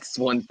 And that's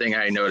one thing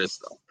I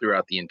noticed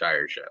throughout the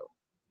entire show.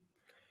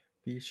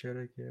 Be sure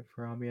to give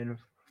Rami and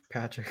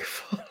Patrick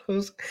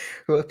follows,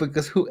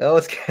 because who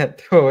else can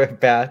throw it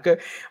back?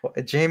 Well,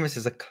 Jameis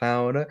is a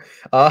clown.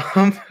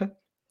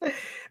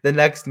 The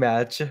next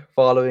match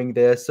following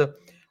this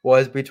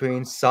was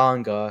between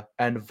Sanga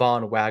and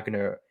Von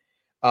Wagner.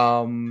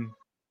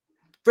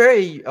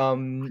 Very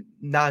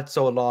not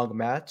so long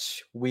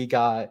match. We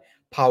got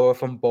power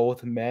from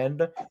both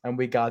men, and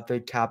we got the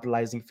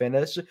capitalizing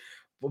finish.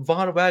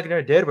 Von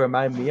Wagner did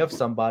remind me of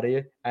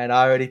somebody, and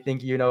I already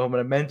think you know who I'm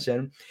gonna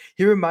mention.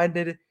 He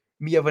reminded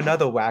me of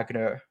another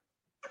Wagner,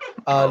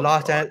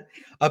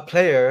 a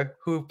player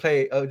who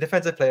played a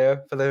defensive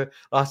player for the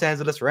Los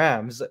Angeles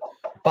Rams,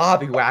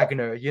 Bobby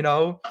Wagner. You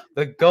know,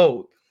 the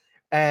GOAT.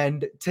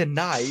 And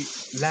tonight,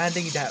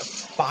 landing that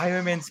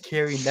fireman's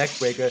carry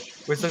neckbreaker,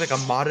 which looks like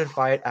a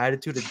modified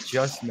attitude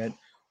adjustment,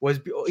 was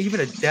even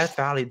a Death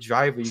Valley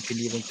driver you can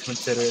even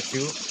compare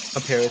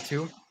it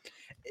to.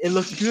 it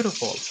looked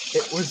beautiful.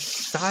 It was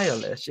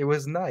stylish. It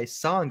was nice.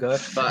 Sangha,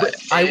 But but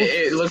I will.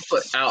 it looked.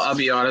 I'll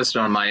be honest.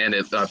 On my end,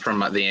 from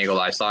the angle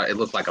I saw, it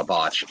looked like a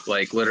botch.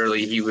 Like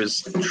literally, he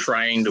was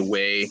trying to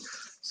weigh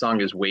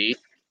Sanga's weight,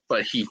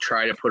 but he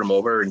tried to put him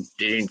over and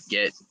didn't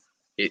get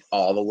it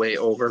all the way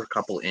over, a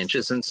couple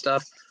inches and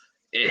stuff.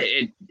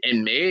 It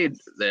made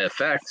the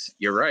effect.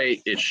 You're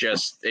right. It's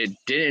just it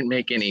didn't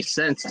make any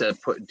sense to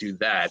do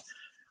that.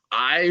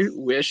 I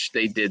wish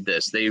they did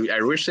this. I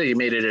wish they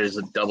made it as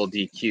a double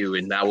DQ,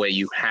 and that way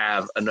you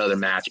have another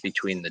match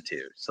between the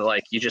two. So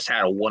like you just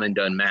had a one and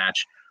done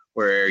match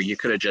where you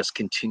could have just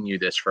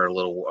continued this for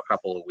a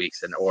couple of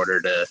weeks in order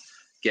to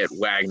get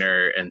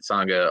Wagner and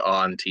Sangha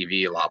on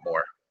TV a lot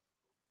more.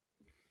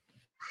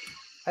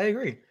 I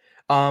agree.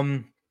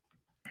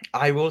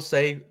 I will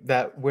say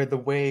that with the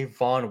way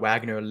Von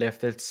Wagner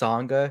lifted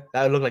Sangha,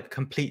 that looked like a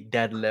complete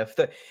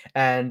deadlift,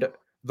 and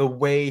the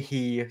way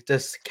he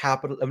just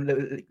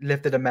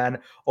lifted a man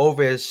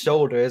over his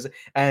shoulders,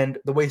 and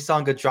the way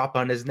Sangha dropped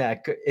on his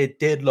neck, it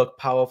did look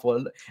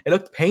powerful. It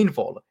looked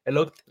painful. It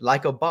looked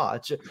like a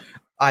botch.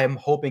 I am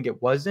hoping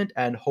it wasn't,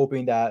 and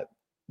hoping that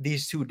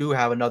these two do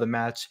have another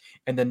match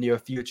in the near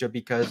future,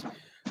 because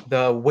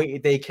the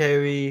weight they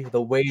carry,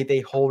 the way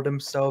they hold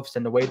themselves,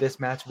 and the way this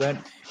match went,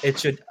 it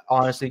should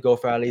honestly go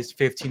for at least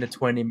 15 to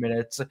 20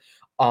 minutes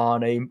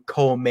on a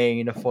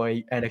co-main for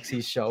a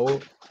NXT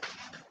show.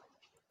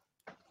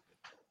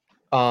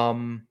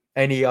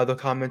 Any other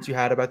comments you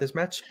had about this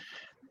match?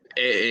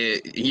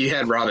 You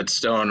had Robert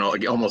Stone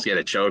almost get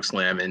a choke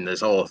slam in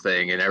this whole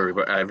thing, and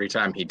every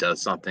time he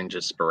does something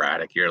just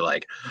sporadic, you're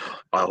like,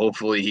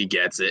 hopefully he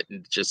gets it,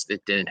 and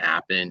it didn't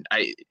happen.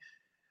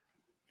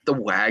 The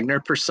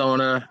Wagner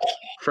persona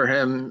for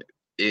him,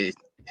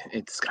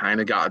 it's kind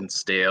of gotten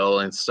stale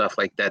and stuff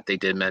like that. They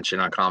did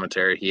mention on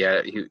commentary he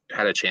had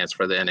a chance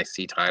for the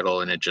NXT title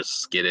and it just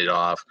skidded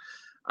off.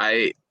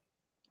 I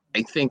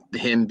think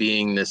him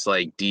being this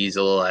like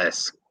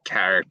Diesel-esque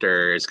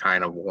character is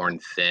kind of worn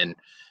thin,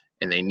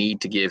 and they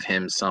need to give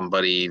him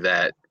somebody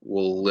that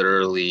will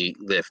literally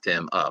lift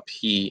him up.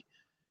 He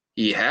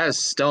has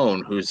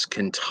Stone who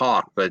can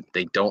talk, but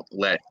they don't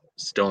let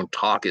Stone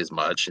talk as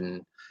much,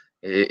 and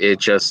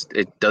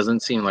it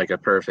doesn't seem like a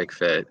perfect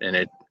fit.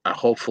 And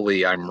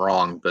hopefully I'm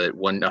wrong, but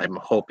when I'm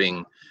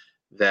hoping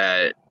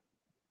that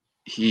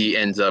he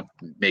ends up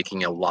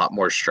making a lot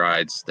more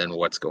strides than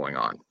what's going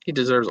on. He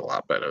deserves a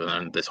lot better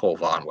than this whole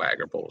Von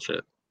Wagner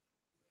bullshit.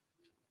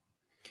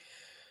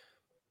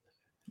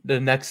 The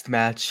next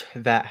match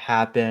that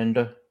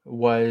happened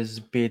was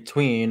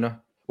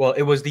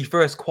it was the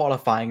first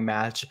qualifying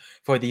match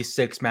for the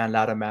 6-man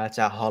ladder match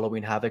at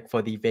Halloween Havoc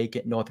for the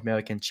vacant North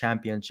American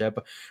Championship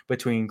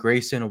between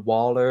Grayson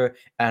Waller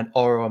and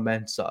Oro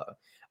Mensah.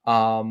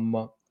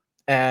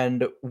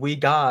 And we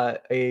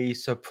got a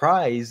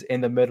surprise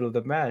in the middle of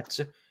the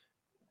match,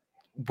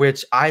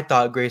 which I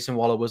thought Grayson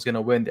Waller was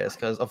gonna win this,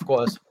 because of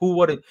course, who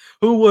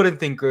wouldn't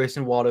think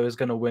Grayson Waller is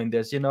gonna win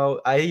this?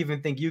 I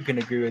even think you can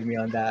agree with me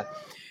on that.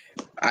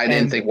 I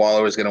didn't think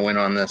Waller was gonna win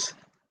on this.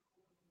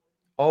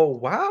 Oh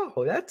wow,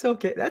 that's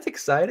okay. That's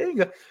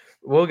exciting.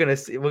 We're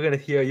gonna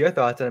hear your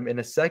thoughts on him in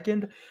a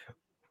second.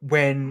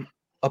 When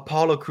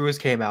Apollo Crews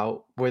came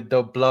out with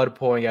the blood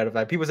pouring out of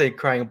that, people say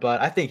crying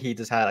blood. I think he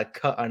just had a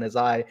cut on his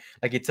eye,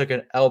 like he took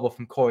an elbow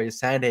from Corey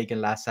Sandhagen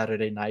last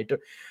Saturday night.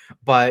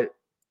 But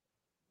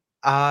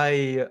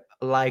I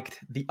liked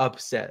the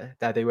upset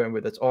that they went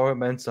with. It's Oro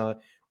Mensah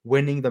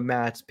winning the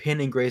match,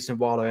 pinning Grayson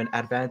Waller, and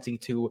advancing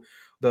to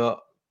the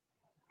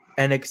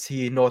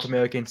NXT North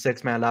American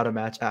 6-man ladder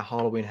match at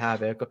Halloween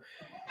Havoc.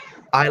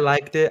 I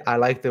liked it. I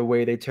like the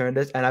way they turned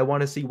this, and I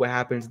want to see what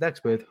happens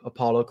next with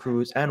Apollo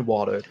Crews and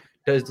Waller.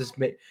 Does this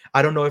make?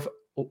 I don't know if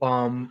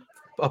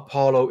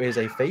Apollo is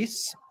a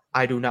face.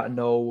 I do not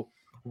know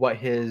what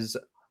his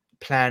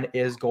plan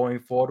is going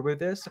forward with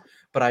this,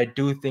 but I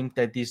do think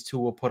that these two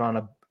will put on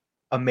an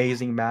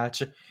amazing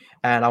match,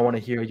 and I want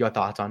to hear your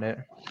thoughts on it.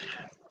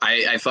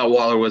 I thought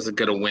Waller was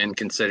going to win,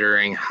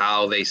 considering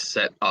how they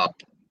set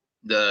up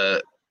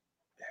the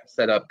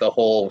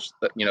whole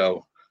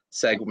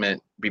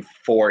segment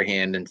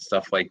beforehand and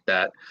stuff like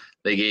that.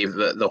 They gave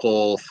the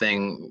whole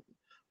thing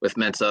with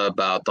Mensah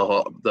about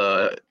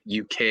the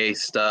UK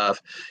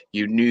stuff.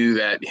 You knew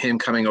that him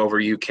coming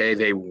over UK,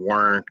 they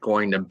weren't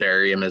going to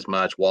bury him as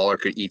much. Waller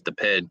could eat the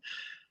pin.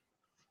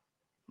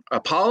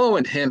 Apollo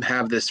and him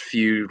have this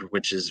feud,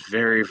 which is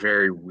very,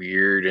 very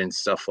weird and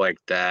stuff like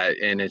that.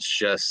 And it's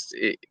just,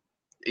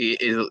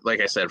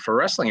 like I said, for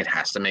wrestling, it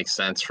has to make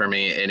sense for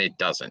me, and it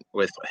doesn't.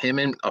 With him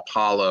and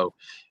Apollo,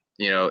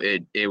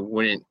 it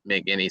wouldn't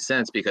make any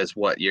sense, because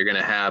you're going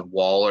to have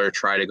Waller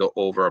try to go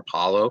over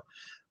Apollo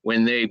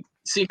when they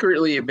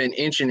secretly have been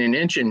inching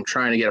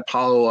trying to get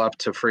Apollo up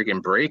to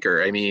freaking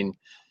Breaker. I mean,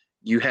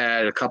 you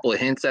had a couple of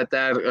hints at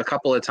that a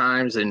couple of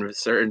times in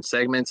certain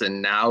segments,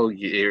 and now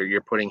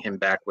you're putting him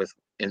back with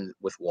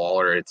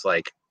Waller. It's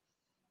like,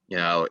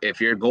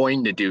 if you're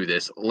going to do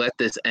this, let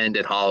this end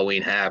at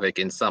Halloween Havoc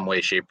in some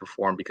way, shape, or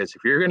form, because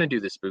if you're going to do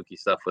the spooky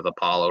stuff with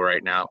Apollo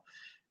right now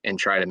and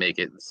try to make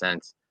it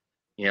sense,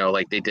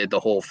 like they did the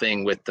whole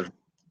thing with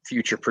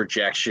future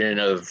projection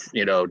of,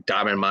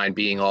 Diamond Mine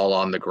being all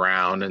on the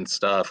ground and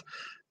stuff.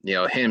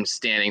 Him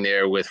standing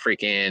there with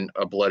freaking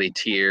a bloody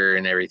tear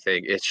and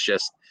everything. It's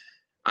just,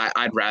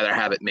 I'd rather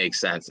have it make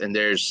sense. And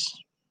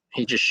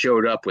he just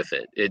showed up with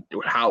it.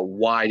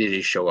 Why did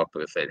he show up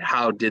with it?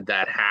 How did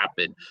that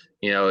happen?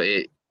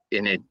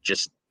 It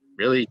just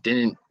really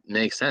didn't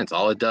make sense.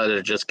 All it does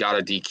is just got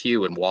a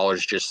DQ and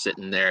Waller's just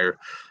sitting there,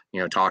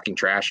 talking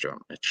trash to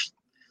him.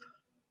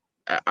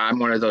 I'm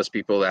one of those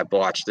people that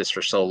watched this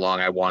for so long.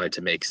 I wanted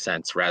to make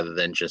sense rather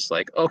than just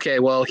like, okay,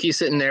 well, he's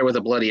sitting there with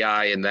a bloody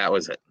eye and that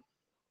was it.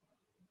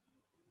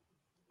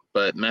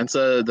 But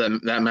Mensa,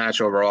 that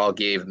match overall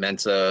gave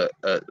Mensa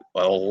a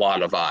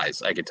lot of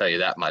eyes. I can tell you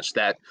that much.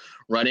 That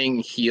running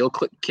heel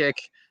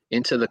kick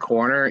into the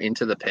corner,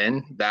 into the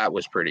pin, that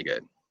was pretty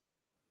good.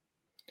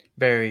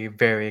 Very,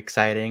 very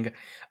exciting.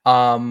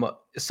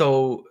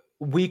 So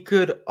we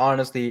could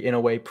honestly, in a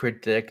way,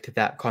 predict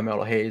that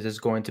Carmelo Hayes is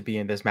going to be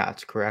in this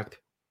match, correct?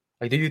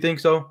 Like, do you think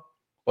so?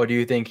 Or do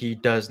you think he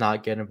does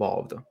not get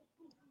involved?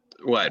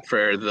 What,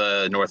 for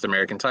the North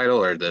American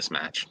title or this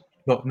match?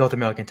 No, North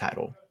American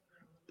title.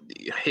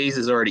 Hayes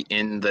is already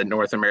in the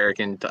North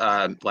American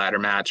ladder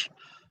match.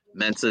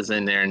 Mensa's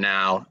in there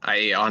now.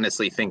 I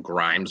honestly think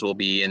Grimes will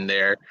be in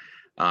there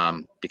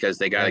because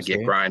they got to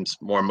get Grimes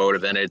more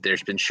motivated.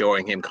 There's been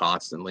showing him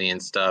constantly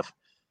and stuff.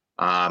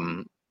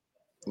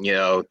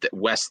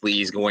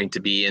 Wesley's going to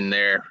be in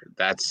there.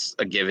 That's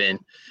a given.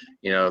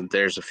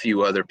 There's a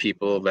few other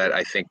people that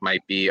I think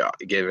might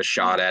give a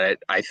shot at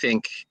it. I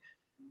think,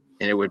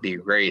 and it would be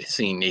great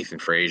seeing Nathan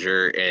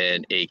Frazier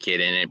and A-Kid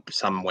in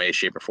some way,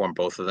 shape, or form,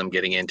 both of them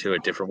getting into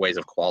it, different ways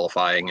of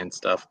qualifying and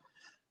stuff.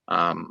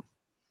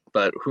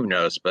 But who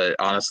knows? But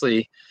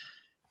honestly,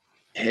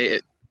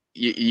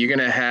 you're going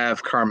to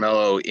have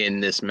Carmelo in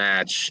this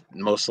match,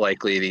 most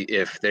likely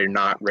if they're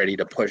not ready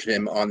to push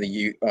him on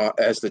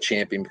as the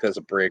champion because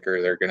of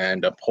Breaker, they're going to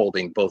end up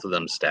holding both of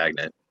them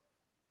stagnant.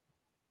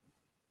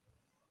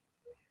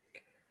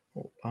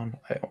 Hold on,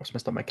 I almost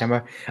messed up my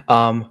camera.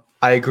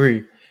 I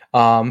agree.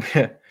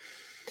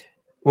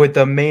 With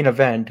the main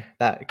event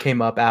that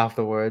came up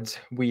afterwards,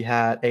 we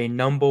had a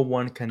number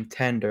one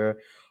contender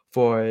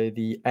for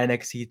the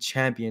NXT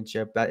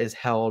Championship that is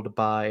held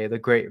by the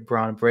Great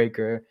Braun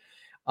Breaker,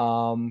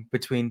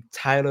 between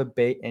Tyler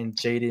Bate and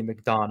JD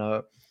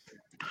McDonough.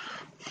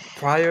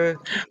 Prior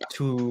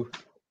to,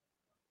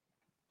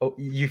 are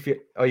you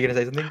gonna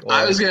say something?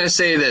 I was gonna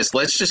say this.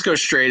 Let's just go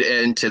straight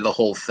into the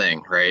whole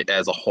thing, right?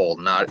 As a whole,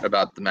 not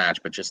about the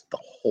match, but just the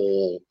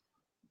whole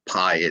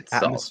pie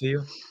itself.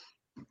 Atmosphere?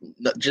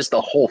 Just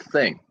the whole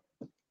thing.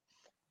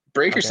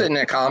 Breaker sitting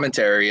at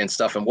commentary and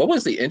stuff. And what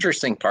was the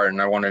interesting part,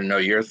 and I wanted to know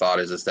your thought,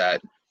 is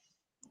that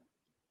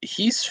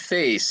he's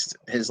faced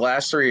his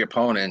last three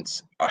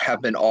opponents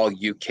have been all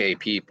UK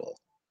people.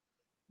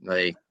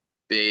 Like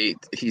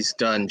he's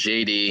done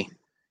JD,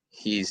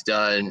 he's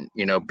done,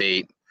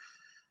 Bate.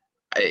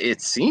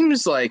 It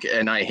seems like,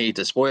 and I hate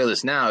to spoil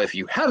this now if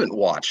you haven't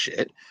watched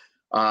it,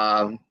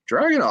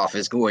 Dragunov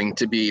is going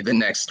to be the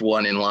next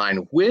one in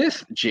line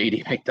with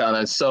JD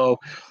McDonough. So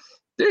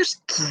there's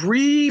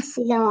 3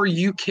 former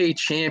UK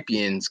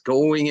champions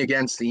going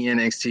against the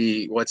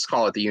NXT, let's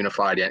call it the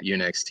unified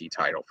NXT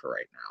title for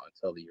right now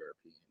until the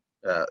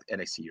European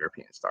NXT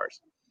European stars.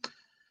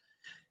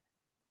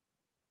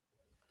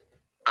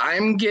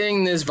 I'm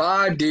getting this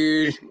vibe,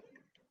 dude.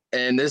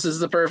 And this is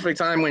the perfect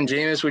time when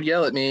Jameis would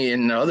yell at me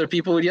and other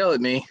people would yell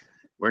at me.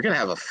 We're going to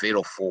have a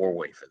fatal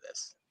 4-way for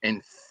this.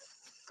 And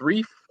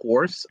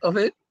 3/4 of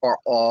it are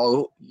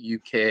all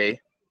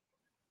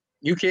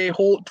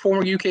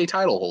former UK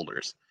title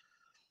holders.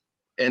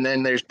 And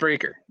then there's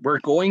Breaker. We're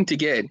going to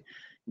get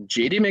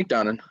JD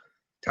McDonough,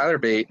 Tyler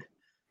Bate,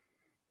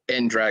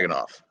 and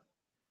Dragunov.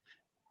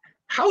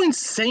 How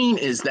insane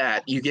is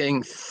that? You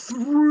getting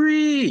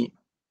 3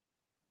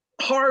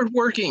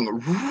 hardworking,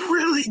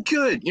 really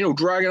good,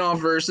 Dragunov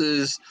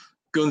versus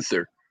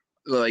Gunther.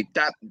 Like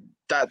that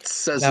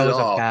says that it was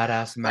all. A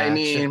badass match. I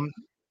mean,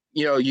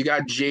 you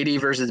got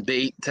JD versus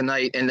Bate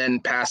tonight and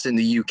then passed in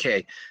the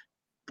UK.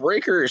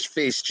 Breaker has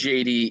faced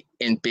JD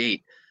and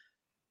Bate.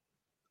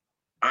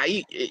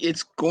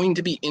 It's going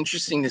to be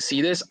interesting to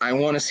see this. I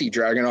want to see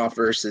Dragunov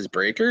versus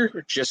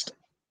Breaker just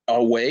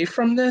away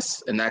from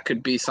this, and that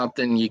could be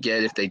something you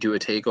get if they do a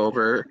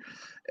takeover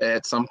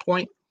at some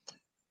point.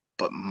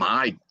 But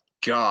my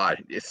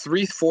God, if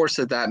 3/4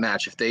 of that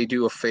match, if they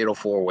do a fatal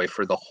 4-way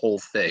for the whole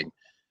thing,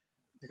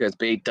 because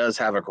Bate does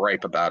have a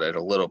gripe about it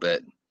a little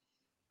bit,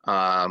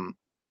 that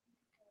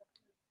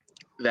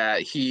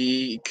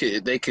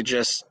they could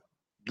just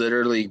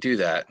literally do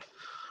that.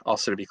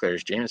 Also, to be clear,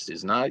 Jameis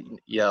does not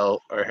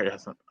yell or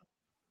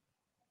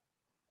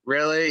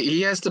really.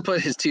 He has to put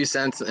his 2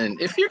 cents in.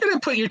 If you're gonna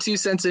put your 2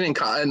 cents in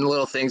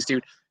little things,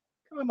 dude,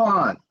 come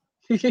on.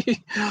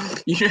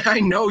 I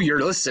know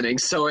you're listening,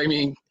 so I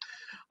mean,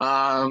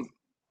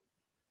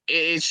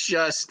 it's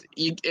just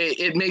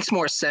it makes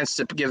more sense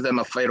to give them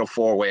a fatal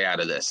 4-way out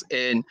of this,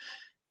 and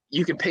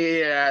you could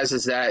pay it as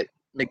is that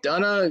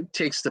McDonough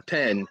takes the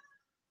pin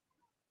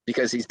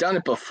because he's done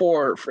it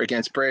before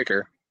against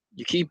Breaker.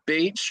 You keep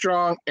Bate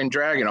strong and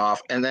Dragunov,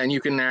 and then you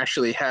can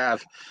actually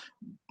have,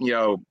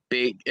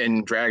 Bate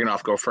and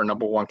Dragunov go for a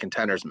number one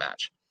contenders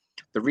match.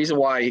 The reason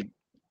why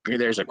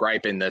there's a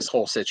gripe in this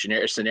whole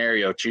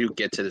scenario to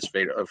get to this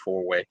fatal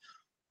four-way,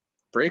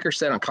 Breaker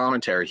said on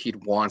commentary he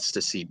wants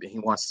to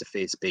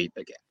face Bate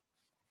again.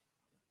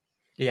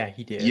 Yeah,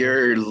 he did.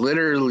 You're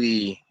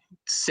literally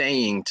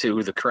saying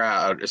to the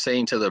crowd,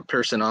 saying to the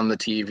person on the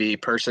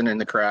TV, person in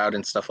the crowd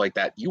and stuff like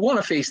that, you want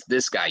to face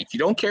this guy. If you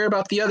don't care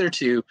about the other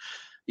two,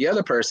 the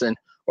other person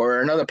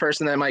or another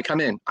person that might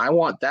come in, I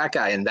want that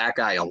guy and that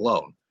guy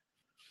alone.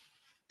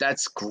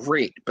 That's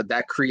great, but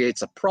that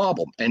creates a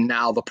problem. And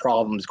now the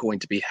problem is going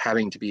to be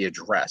having to be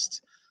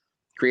addressed.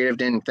 Creative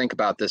didn't think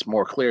about this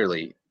more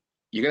clearly.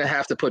 You're going to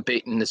have to put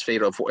Bate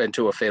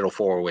into a fatal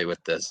four-way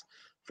with this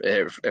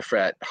if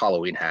at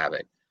Halloween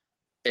Havoc.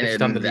 And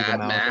in that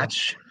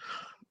match,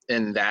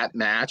 in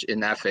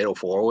that fatal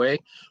four-way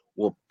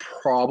will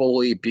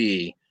probably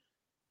be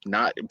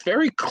not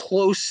very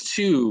close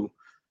to,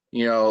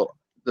 the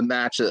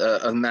match,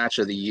 a match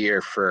of the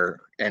year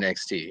for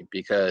NXT,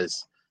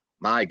 because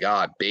my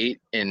God, Bate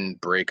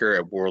and Breaker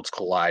at Worlds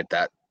Collide,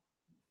 that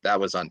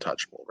was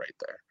untouchable right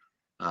there.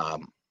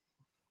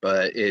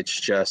 But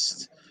it's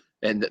just,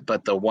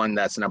 but the one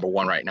that's number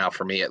one right now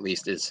for me at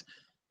least is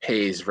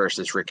Hayes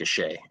versus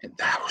Ricochet, and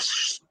that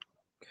was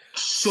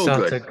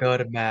Such a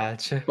good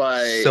match.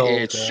 But so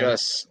it's good.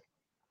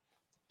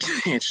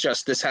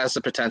 just this has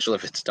the potential,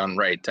 if it's done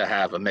right, to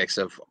have a mix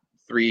of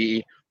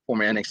 3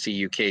 former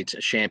NXT UK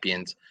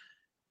champions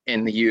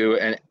and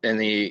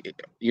the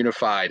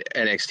unified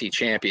NXT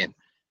champion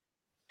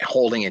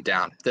holding it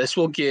down. This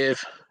will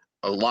give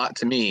a lot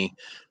to me.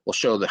 Will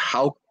show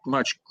how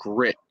much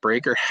grit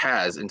Breaker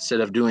has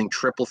instead of doing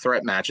triple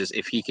threat matches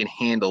if he can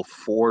handle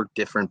 4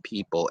 different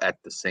people at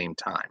the same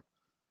time.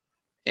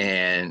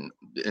 And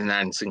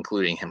that's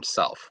including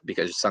himself,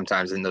 because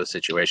sometimes in those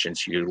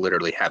situations you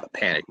literally have a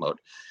panic mode.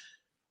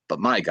 But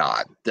my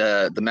God,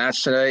 the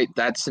match tonight,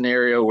 that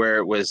scenario where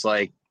it was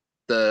like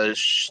the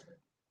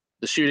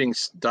shooting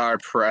star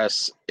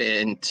press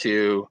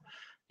into,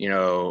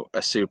 a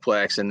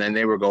suplex, and then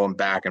they were going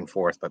back and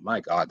forth. But my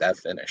God, that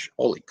finish,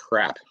 holy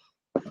crap.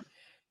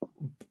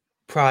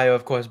 Prior,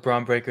 of course,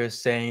 Braun Breaker is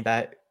saying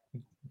that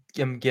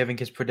him giving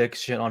his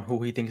prediction on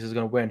who he thinks is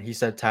going to win. He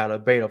said Tyler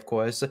Bate, of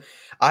course.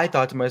 I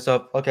thought to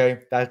myself, okay,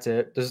 that's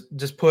it.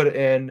 Just put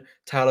in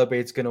Tyler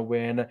Bate's going to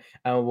win,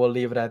 and we'll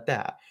leave it at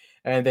that.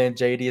 And then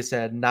JD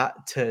said,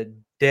 not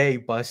today,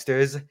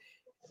 Busters.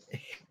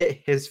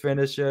 His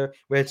finisher,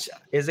 which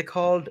is it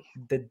called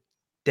the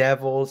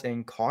Devil's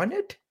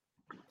Incarnate?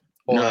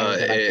 Or No,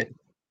 I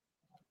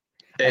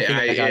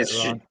got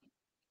it wrong.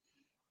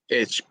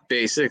 It's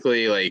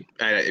basically like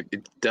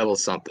devil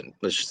something.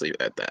 Let's just leave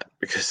it at that,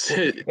 because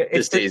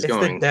this day's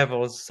going. The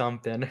devil's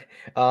something.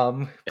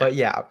 But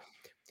yeah,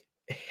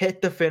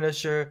 hit the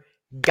finisher,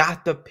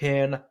 got the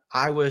pin.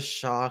 I was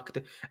shocked,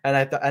 and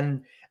I thought,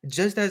 and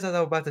just as I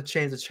was about to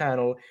change the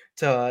channel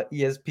to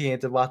ESPN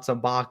to watch some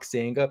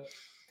boxing,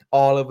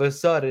 all of a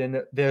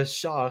sudden they're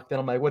shocked, and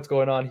I'm like, "What's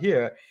going on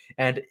here?"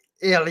 And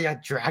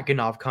Ilja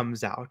Dragunov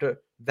comes out.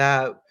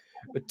 That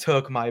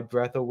took my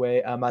breath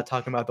away. I'm not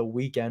talking about the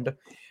weekend.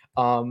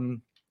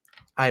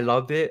 I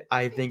loved it.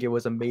 I think it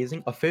was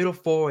amazing. A fatal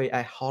four-way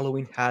at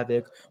Halloween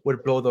Havoc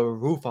would blow the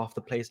roof off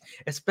the place,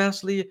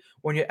 especially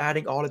when you're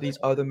adding all of these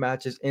other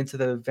matches into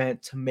the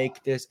event to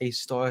make this a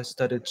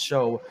star-studded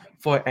show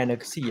for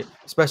NXT.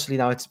 Especially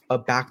now it's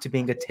back to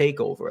being a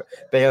takeover.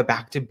 They are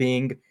back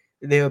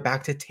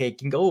to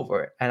taking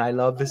over, and I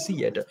love to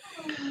see it.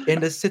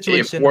 In the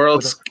situation,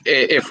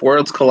 if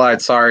Worlds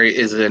Collide,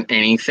 isn't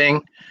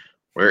anything,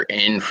 we're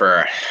in for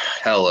a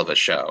hell of a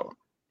show.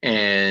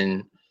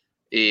 And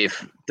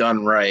if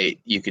done right,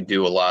 you could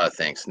do a lot of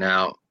things.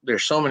 Now,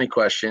 there's so many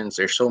questions.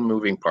 There's so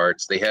moving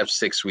parts. They have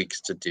 6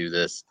 weeks to do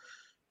this.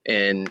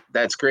 And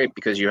that's great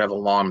because you have a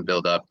long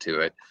build up to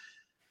it.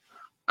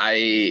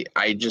 I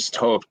just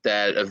hope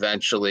that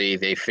eventually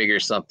they figure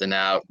something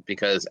out,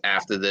 because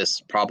after this,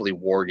 probably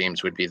War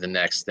Games would be the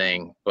next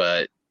thing.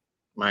 But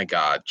my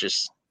God,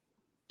 just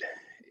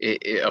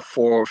a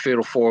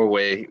fatal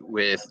four-way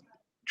with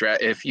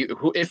if you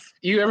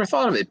ever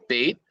thought of it,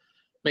 Bate,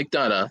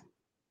 McDonough,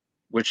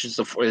 which is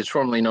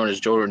formerly known as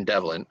Jordan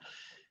Devlin,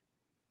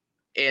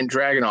 and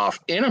Dragunov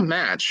in a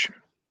match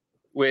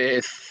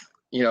with,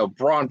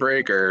 Braun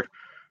Breaker,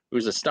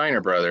 who's a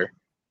Steiner brother.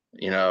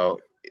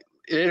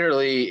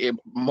 Literally,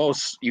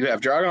 you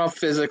have Dragunov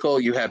physical,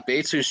 you have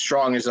Bates who's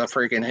strong as a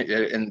freaking,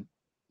 and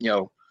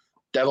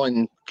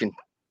Devlin can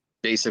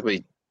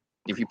basically,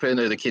 if you put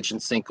into the kitchen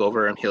sink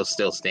over him, he'll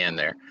still stand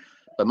there.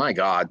 But my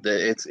God,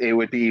 it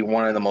would be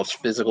one of the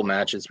most physical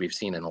matches we've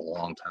seen in a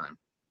long time.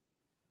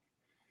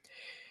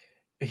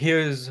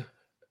 Here's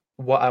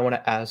what I want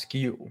to ask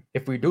you.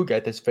 If we do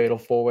get this fatal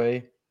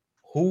four-way,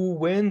 who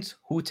wins?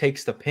 Who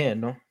takes the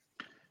pin?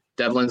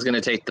 Devlin's going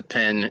to take the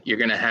pin. You're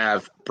going to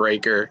have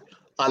Breaker,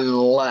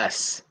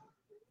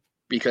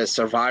 because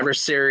Survivor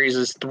Series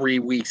is 3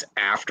 weeks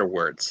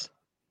afterwards,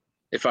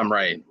 if I'm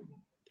right.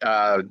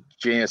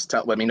 James,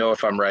 let me know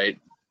if I'm right.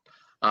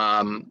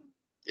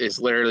 is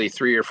literally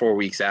 3 or 4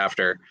 weeks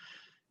after.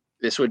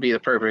 This would be the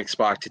perfect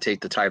spot to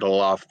take the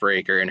title off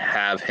Breaker and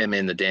have him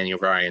in the Daniel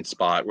Bryan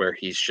spot where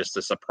he's just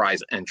a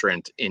surprise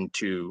entrant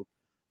into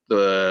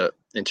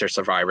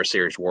Survivor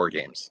Series War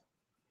Games.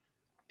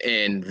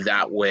 And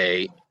that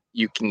way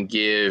you can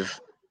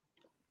give,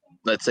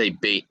 let's say,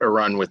 Bate a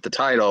run with the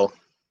title.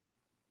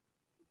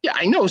 Yeah,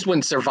 I know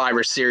when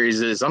Survivor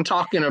Series is. I'm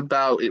talking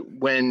about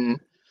when.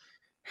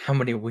 How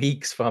many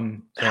weeks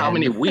from then? How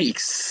many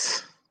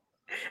weeks?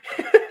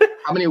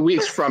 How many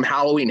weeks from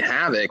Halloween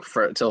Havoc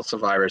until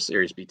Survivor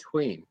Series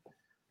between?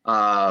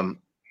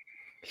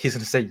 He's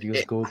gonna say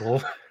use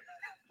Google.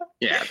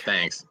 Yeah,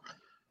 thanks.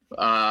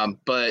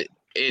 But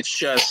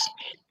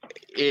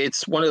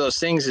it's one of those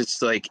things.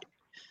 It's like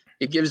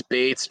it gives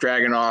Bates,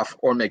 Dragunov,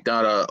 or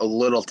McDonough a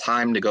little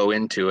time to go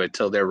into it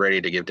till they're ready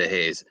to give to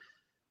Hayes.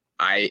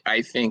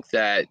 I think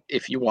that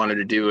if you wanted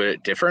to do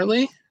it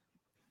differently,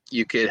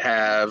 you could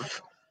have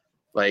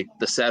like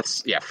the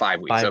Seth's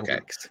 5 weeks. 5 okay.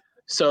 weeks.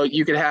 So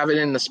you could have it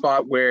in the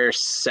spot where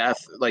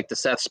Seth, like the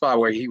Seth spot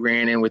where he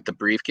ran in with the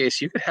briefcase.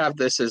 You could have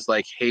this as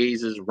like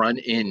Hayes' run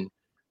in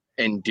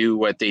and do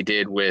what they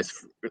did with,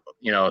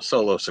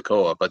 Solo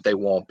Sikoa, but they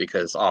won't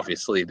because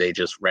obviously they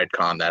just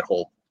retcon that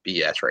whole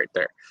BS right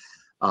there.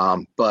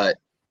 But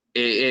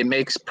it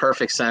makes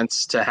perfect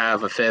sense to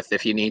have a fifth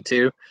if you need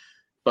to,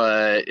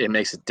 but it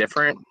makes it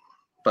different.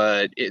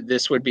 But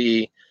this would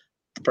be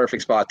the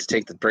perfect spot to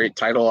take the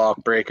title off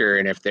Breaker,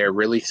 and if they're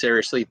really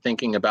seriously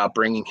thinking about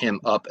bringing him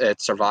up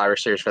at Survivor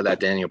Series for that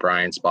Daniel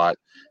Bryan spot,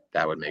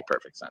 that would make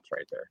perfect sense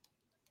right there.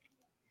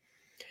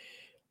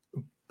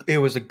 It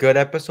was a good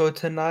episode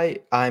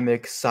tonight. I'm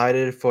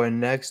excited for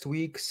next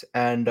week's,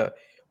 and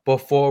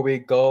before we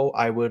go,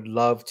 I would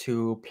love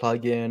to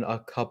plug in a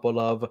couple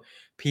of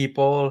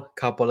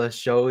couple of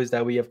shows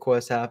that we of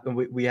course have and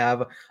we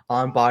have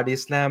on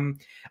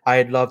Bodyslam.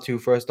 I'd love to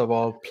first of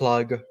all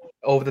plug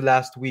over the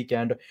last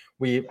weekend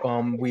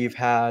we've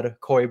had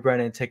Corey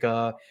Brennan take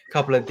a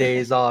couple of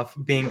days off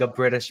being a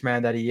British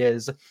man that he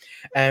is,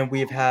 and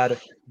we've had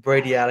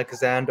Brady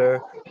Alexander,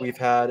 we've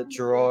had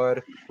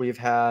Gerard, we've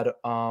had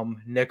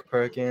Nick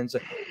Perkins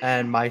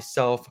and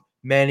myself,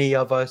 many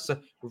of us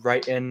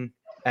writing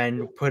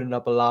and putting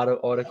up a lot of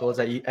articles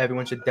that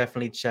everyone should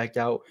definitely check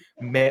out.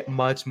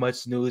 Much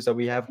news that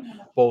we have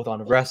both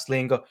on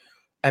wrestling,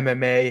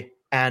 MMA,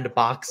 and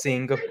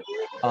boxing.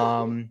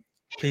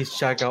 Please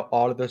check out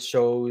all of the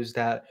shows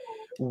that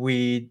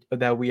we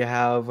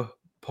have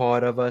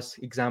part of us.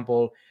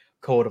 Example,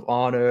 Code of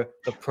Honor,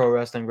 the Pro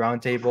Wrestling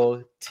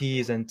Roundtable,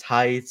 Tees and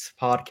Tights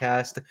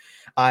podcast.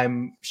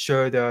 I'm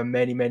sure there are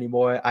many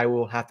more. I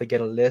will have to get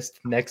a list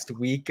next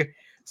week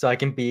so I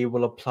can be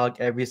able to plug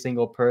every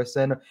single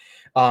person.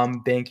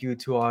 Thank you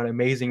to our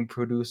amazing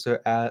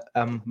producer,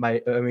 my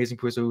amazing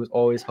producer who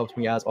always helps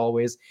me as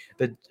always,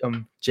 the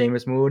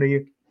Jameis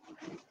Mooney.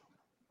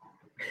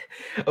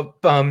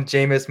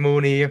 Jameis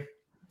Mooney.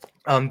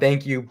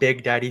 Thank you,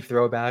 Big Daddy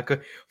Throwback,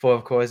 for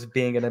of course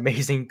being an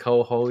amazing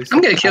co-host.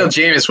 I'm gonna kill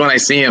Jameis when I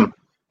see him.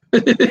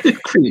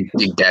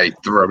 Big Daddy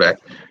Throwback.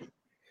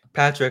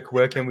 Patrick,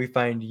 where can we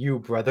find you,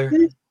 brother?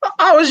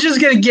 I was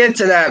just going to get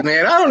to that,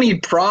 man. I don't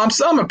need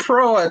prompts. I'm a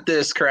pro at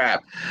this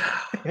crap.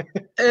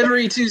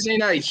 Every Tuesday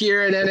night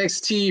here at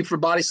NXT for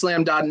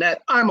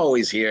Bodyslam.net, I'm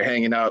always here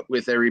hanging out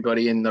with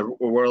everybody in the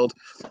world.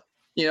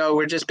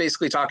 We're just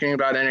basically talking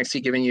about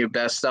NXT, giving you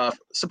best stuff.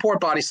 Support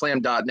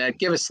Bodyslam.net,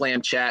 give a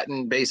slam chat,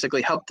 and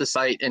basically help the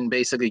site and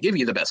basically give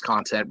you the best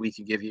content we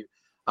can give you.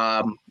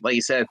 Like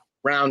you said,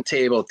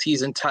 Roundtable,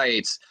 Tees and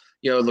Tights,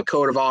 the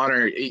Code of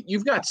Honor.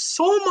 You've got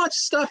so much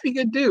stuff you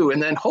could do.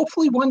 And then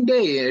hopefully one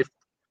day, if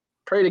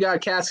pray to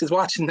God Cass is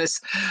watching this,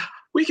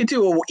 we could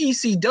do a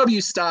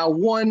ECW style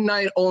one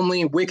night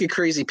only wicked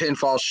crazy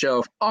pinfall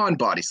show on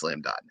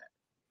Bodyslam.net.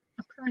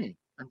 I'm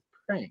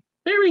praying.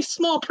 Very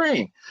small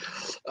praying.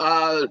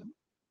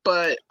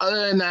 But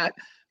other than that,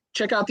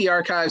 check out the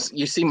archives.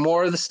 You see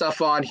more of the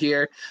stuff on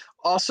here.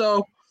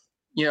 Also,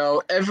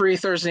 every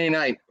Thursday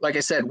night, like I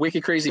said,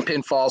 Wicked Crazy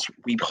Pinfalls,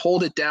 we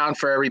hold it down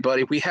for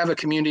everybody. We have a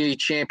community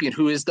champion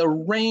who is the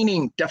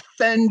reigning,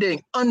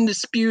 defending,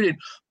 undisputed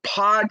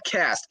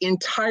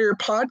entire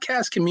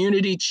podcast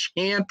community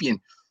champion.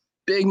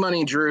 Big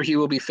Money Drew. He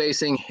will be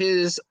facing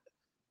his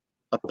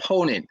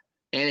opponent,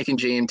 Anakin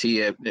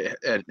JMT,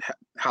 at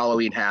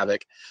Halloween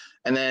Havoc.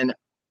 And then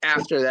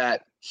after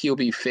that, he'll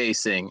be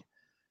facing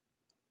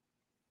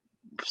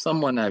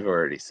someone I've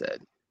already said.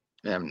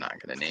 I'm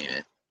not going to name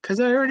it, because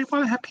I already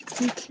want to have people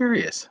be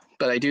curious.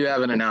 But I do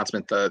have an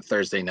announcement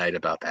Thursday night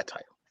about that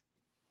title.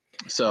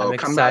 So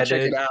come back,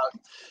 check it out.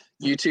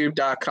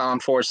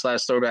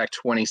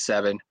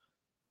 YouTube.com/throwback27.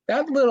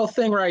 That little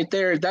thing right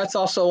there, that's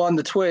also on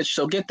the Twitch.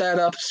 So get that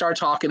up, start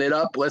talking it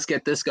up. Let's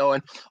get this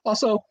going.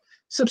 Also,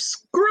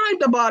 subscribe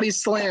to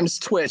Bodyslam's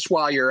Twitch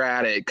while you're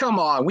at it. Come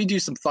on, we do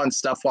some fun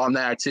stuff on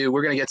there too.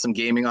 We're going to get some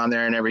gaming on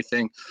there and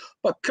everything.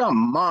 But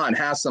come on,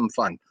 have some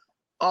fun.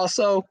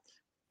 Also,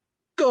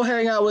 go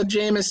hang out with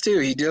Jameis too.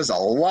 He does a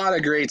lot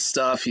of great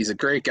stuff. He's a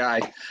great guy.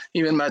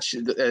 Even much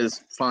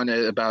as fun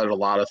about a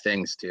lot of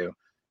things too.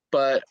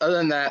 But other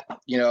than that,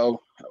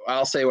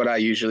 I'll say what I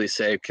usually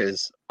say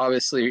because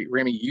obviously,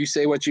 Remy, you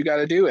say what you got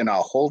to do, and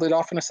I'll hold it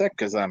off in a sec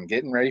because I'm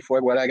getting ready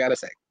for what I got to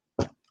say.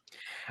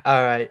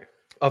 All right.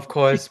 Of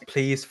course,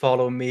 please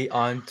follow me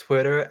on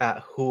Twitter at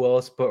Who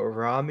Else But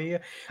Rami.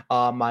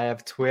 I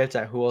have Twitch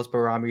at Who Else But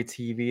Rami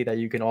TV that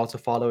you can also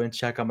follow and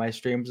check out my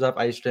streams of.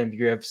 I stream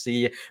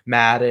UFC,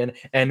 Madden,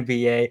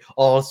 NBA,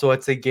 all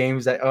sorts of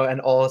games and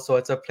all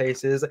sorts of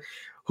places.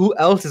 Who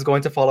else is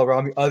going to follow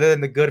Rami other than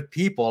the good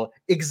people?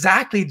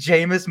 Exactly,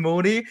 Jameis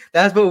Mooney.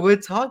 That's what we're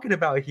talking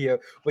about here.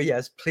 But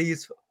yes,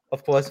 please,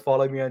 of course,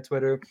 follow me on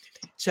Twitter.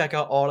 Check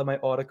out all of my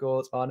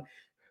articles on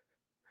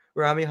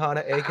Rami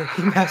Hanna, aka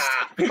Master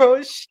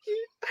Roshi.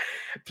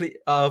 Please,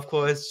 of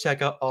course,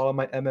 check out all of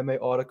my MMA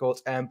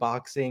articles and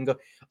boxing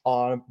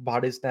on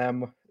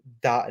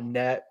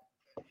bodyslam.net.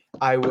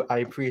 I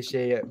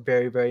appreciate it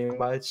very, very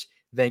much.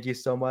 Thank you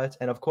so much.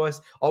 And of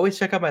course, always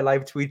check out my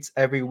live tweets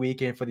every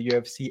weekend for the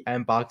UFC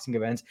and boxing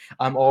events.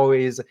 I'm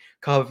always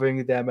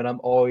covering them and I'm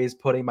always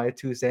putting my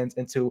 2 cents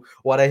into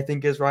what I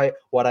think is right,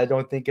 what I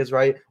don't think is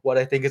right, what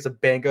I think is a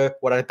banger,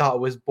 what I thought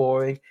was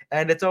boring.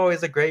 And it's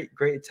always a great,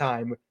 great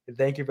time.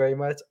 Thank you very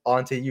much.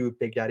 On to you,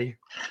 Big Daddy.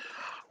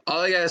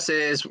 All I gotta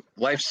say is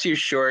life's too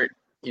short.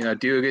 Do a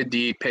good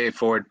deed, pay it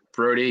forward.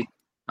 Brody,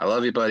 I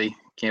love you, buddy.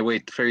 Can't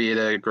wait for you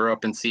to grow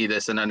up and see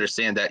this and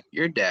understand that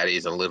your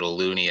daddy's a little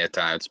loony at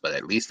times, but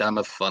at least I'm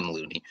a fun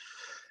loony.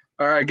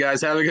 All right,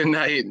 guys, have a good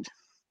night.